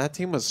 Yeah, and that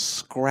team was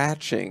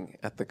scratching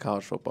at the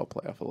college football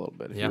playoff a little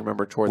bit. If you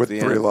remember towards with the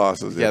 3 end.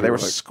 losses. Yeah, they were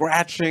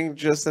scratching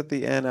just at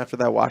the end after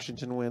that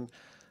Washington win.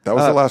 That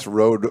was the last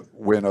road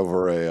win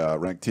over a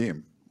ranked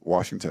team,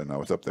 Washington. I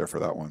was up there for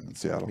that one in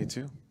Seattle. Me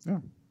too. Yeah,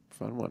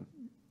 fun one.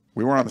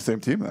 We weren't on the same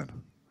team then.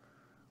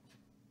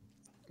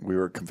 We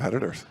were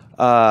competitors.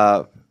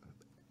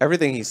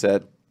 Everything he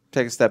said,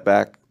 take a step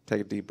back,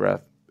 take a deep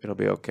breath. It'll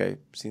be okay.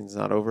 Season's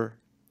not over.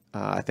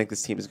 I think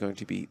this team is going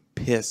to be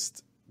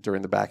pissed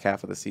during the back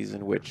half of the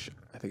season, which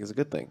I think is a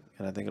good thing,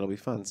 and I think it'll be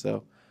fun.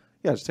 So,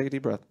 yeah, just take a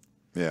deep breath.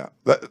 Yeah,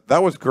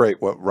 that was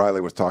great. What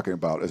Riley was talking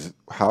about is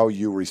how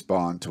you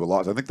respond to a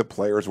loss. I think the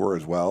players were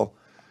as well.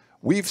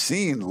 We've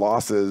seen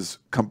losses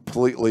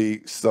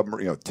completely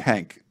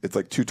tank. It's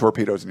like 2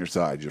 torpedoes in your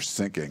side. You're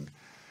sinking.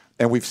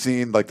 And we've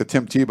seen like the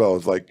Tim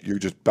Tebow's, like you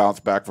just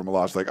bounce back from a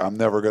loss. Like I'm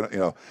never going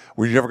to,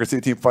 we're never going to see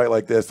a team fight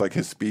like this, like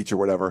his speech or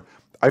whatever.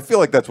 I feel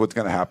like that's what's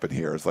going to happen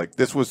here. It's like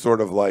this was sort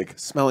of like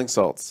smelling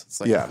salts.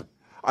 It's like, yeah.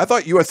 I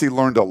thought USC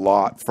learned a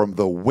lot from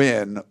the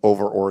win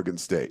over Oregon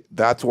State.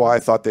 That's why I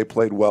thought they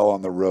played well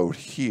on the road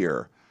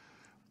here.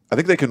 I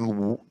think they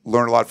can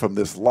learn a lot from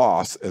this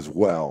loss as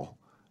well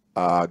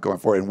going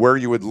forward. And where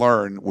you would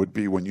learn would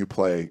be when you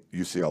play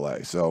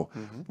UCLA. So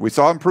we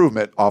saw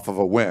improvement off of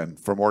a win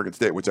from Oregon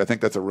State, which I think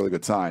that's a really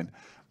good sign.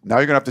 Now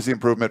you're going to have to see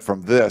improvement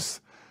from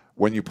this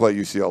when you play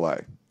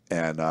UCLA.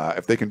 And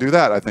if they can do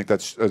that, I think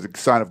that's a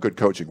sign of good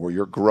coaching where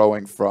you're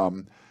growing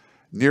from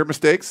near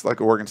mistakes like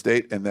Oregon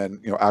State and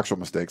then actual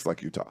mistakes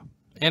like Utah.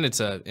 And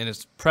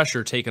it's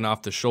pressure taken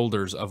off the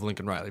shoulders of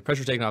Lincoln Riley,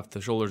 pressure taken off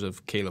the shoulders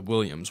of Caleb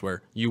Williams,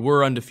 where you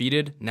were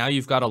undefeated. Now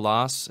you've got a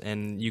loss,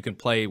 and you can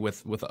play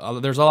with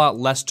there's a lot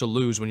less to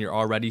lose when you're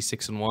already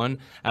 6-1,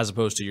 as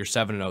opposed to you're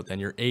 7-0, then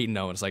you're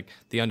 8-0. It's like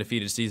the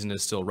undefeated season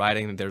is still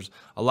riding, and there's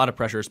a lot of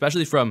pressure,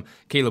 especially from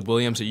Caleb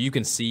Williams. So you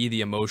can see the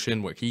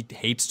emotion where he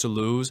hates to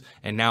lose,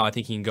 and now I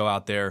think he can go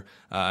out there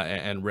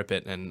and rip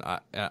it. And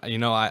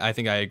I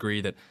think I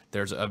agree that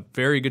there's a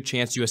very good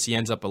chance USC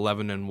ends up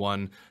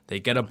 11-1. They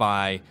get a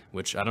bye,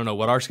 which I don't know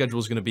what our schedule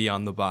is going to be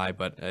on the bye,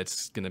 but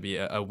it's going to be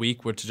a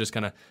week where to just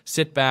kind of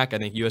sit back. I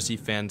think USC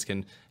fans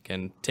can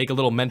take a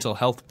little mental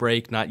health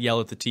break, not yell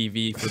at the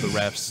TV for the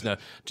refs,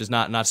 just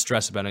not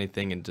stress about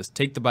anything, and just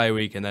take the bye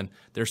week. And then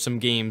there's some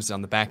games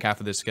on the back half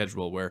of this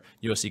schedule where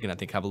USC can, I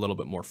think, have a little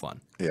bit more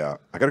fun. Yeah,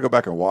 I got to go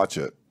back and watch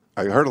it.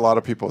 I heard a lot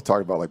of people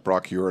talk about like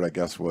Brock Hewart, I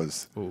guess,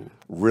 was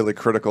really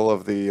critical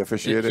of the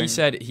officiating.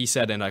 He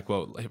said, and I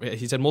quote,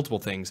 he said multiple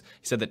things.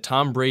 He said that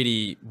Tom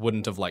Brady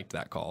wouldn't have liked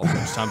that call.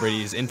 Tom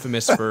Brady is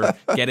infamous for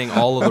getting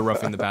all of the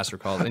roughing the passer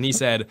calls. And he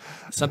said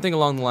something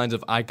along the lines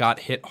of, I got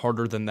hit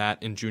harder than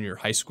that in junior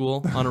high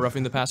school on a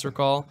roughing the passer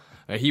call.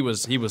 He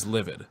was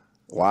livid.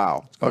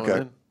 Wow.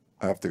 Okay.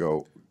 I have to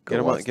go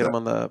get him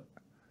on the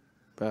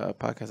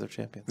Podcast of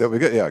Champions. That we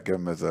get, get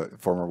him as a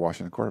former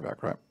Washington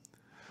quarterback, right?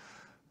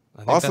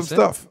 Awesome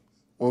stuff.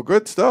 Well,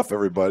 good stuff,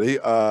 everybody.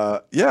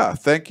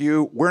 Thank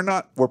you.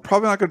 We're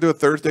probably not going to do a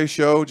Thursday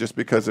show just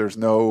because there's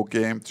no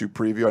game to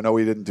preview. I know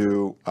we didn't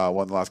do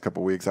one the last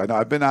couple of weeks. I know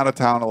I've been out of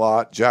town a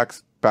lot.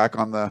 Jack's back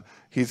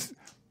he's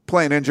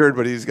playing injured,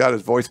 but he's got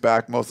his voice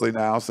back mostly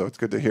now, so it's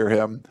good to hear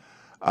him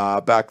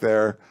back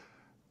there.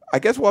 I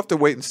guess we'll have to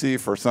wait and see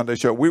for Sunday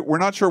show. We're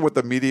not sure what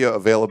the media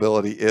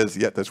availability is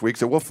yet this week,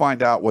 so we'll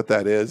find out what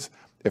that is.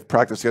 If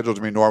practice schedules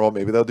are normal,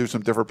 maybe they'll do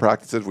some different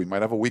practices. We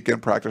might have a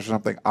weekend practice or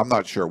something. I'm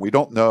not sure. We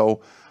don't know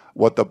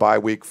what the bye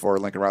week for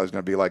Lincoln Riley is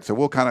going to be like. So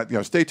we'll kind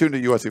of stay tuned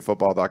to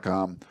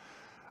USCFootball.com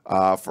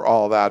for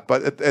all of that.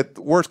 But at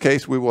worst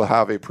case, we will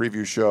have a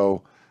preview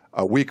show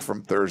a week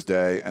from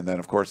Thursday, and then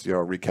of course a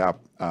recap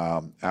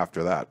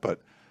after that.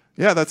 But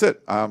yeah, that's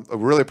it. I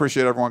really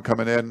appreciate everyone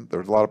coming in.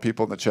 There's a lot of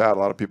people in the chat, a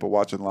lot of people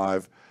watching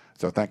live.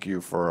 So thank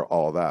you for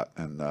all of that,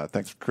 and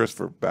thanks Chris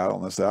for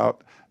battling this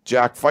out.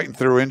 Jack fighting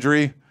through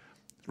injury.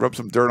 Rub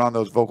some dirt on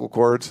those vocal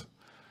cords.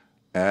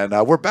 And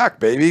we're back,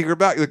 baby. We're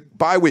back.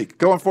 Bye week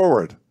going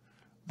forward.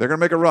 They're going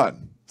to make a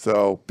run.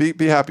 So be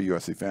happy,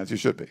 USC fans. You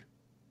should be.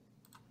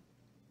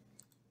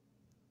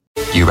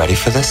 You ready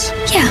for this?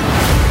 Yeah.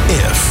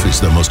 If is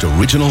the most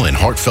original and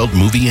heartfelt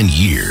movie in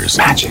years.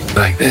 Magic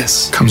like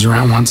this comes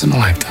around once in a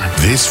lifetime.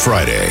 This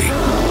Friday,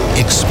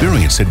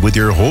 experience it with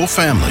your whole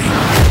family.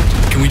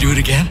 Can we do it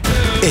again?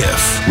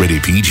 If,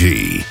 rated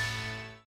PG.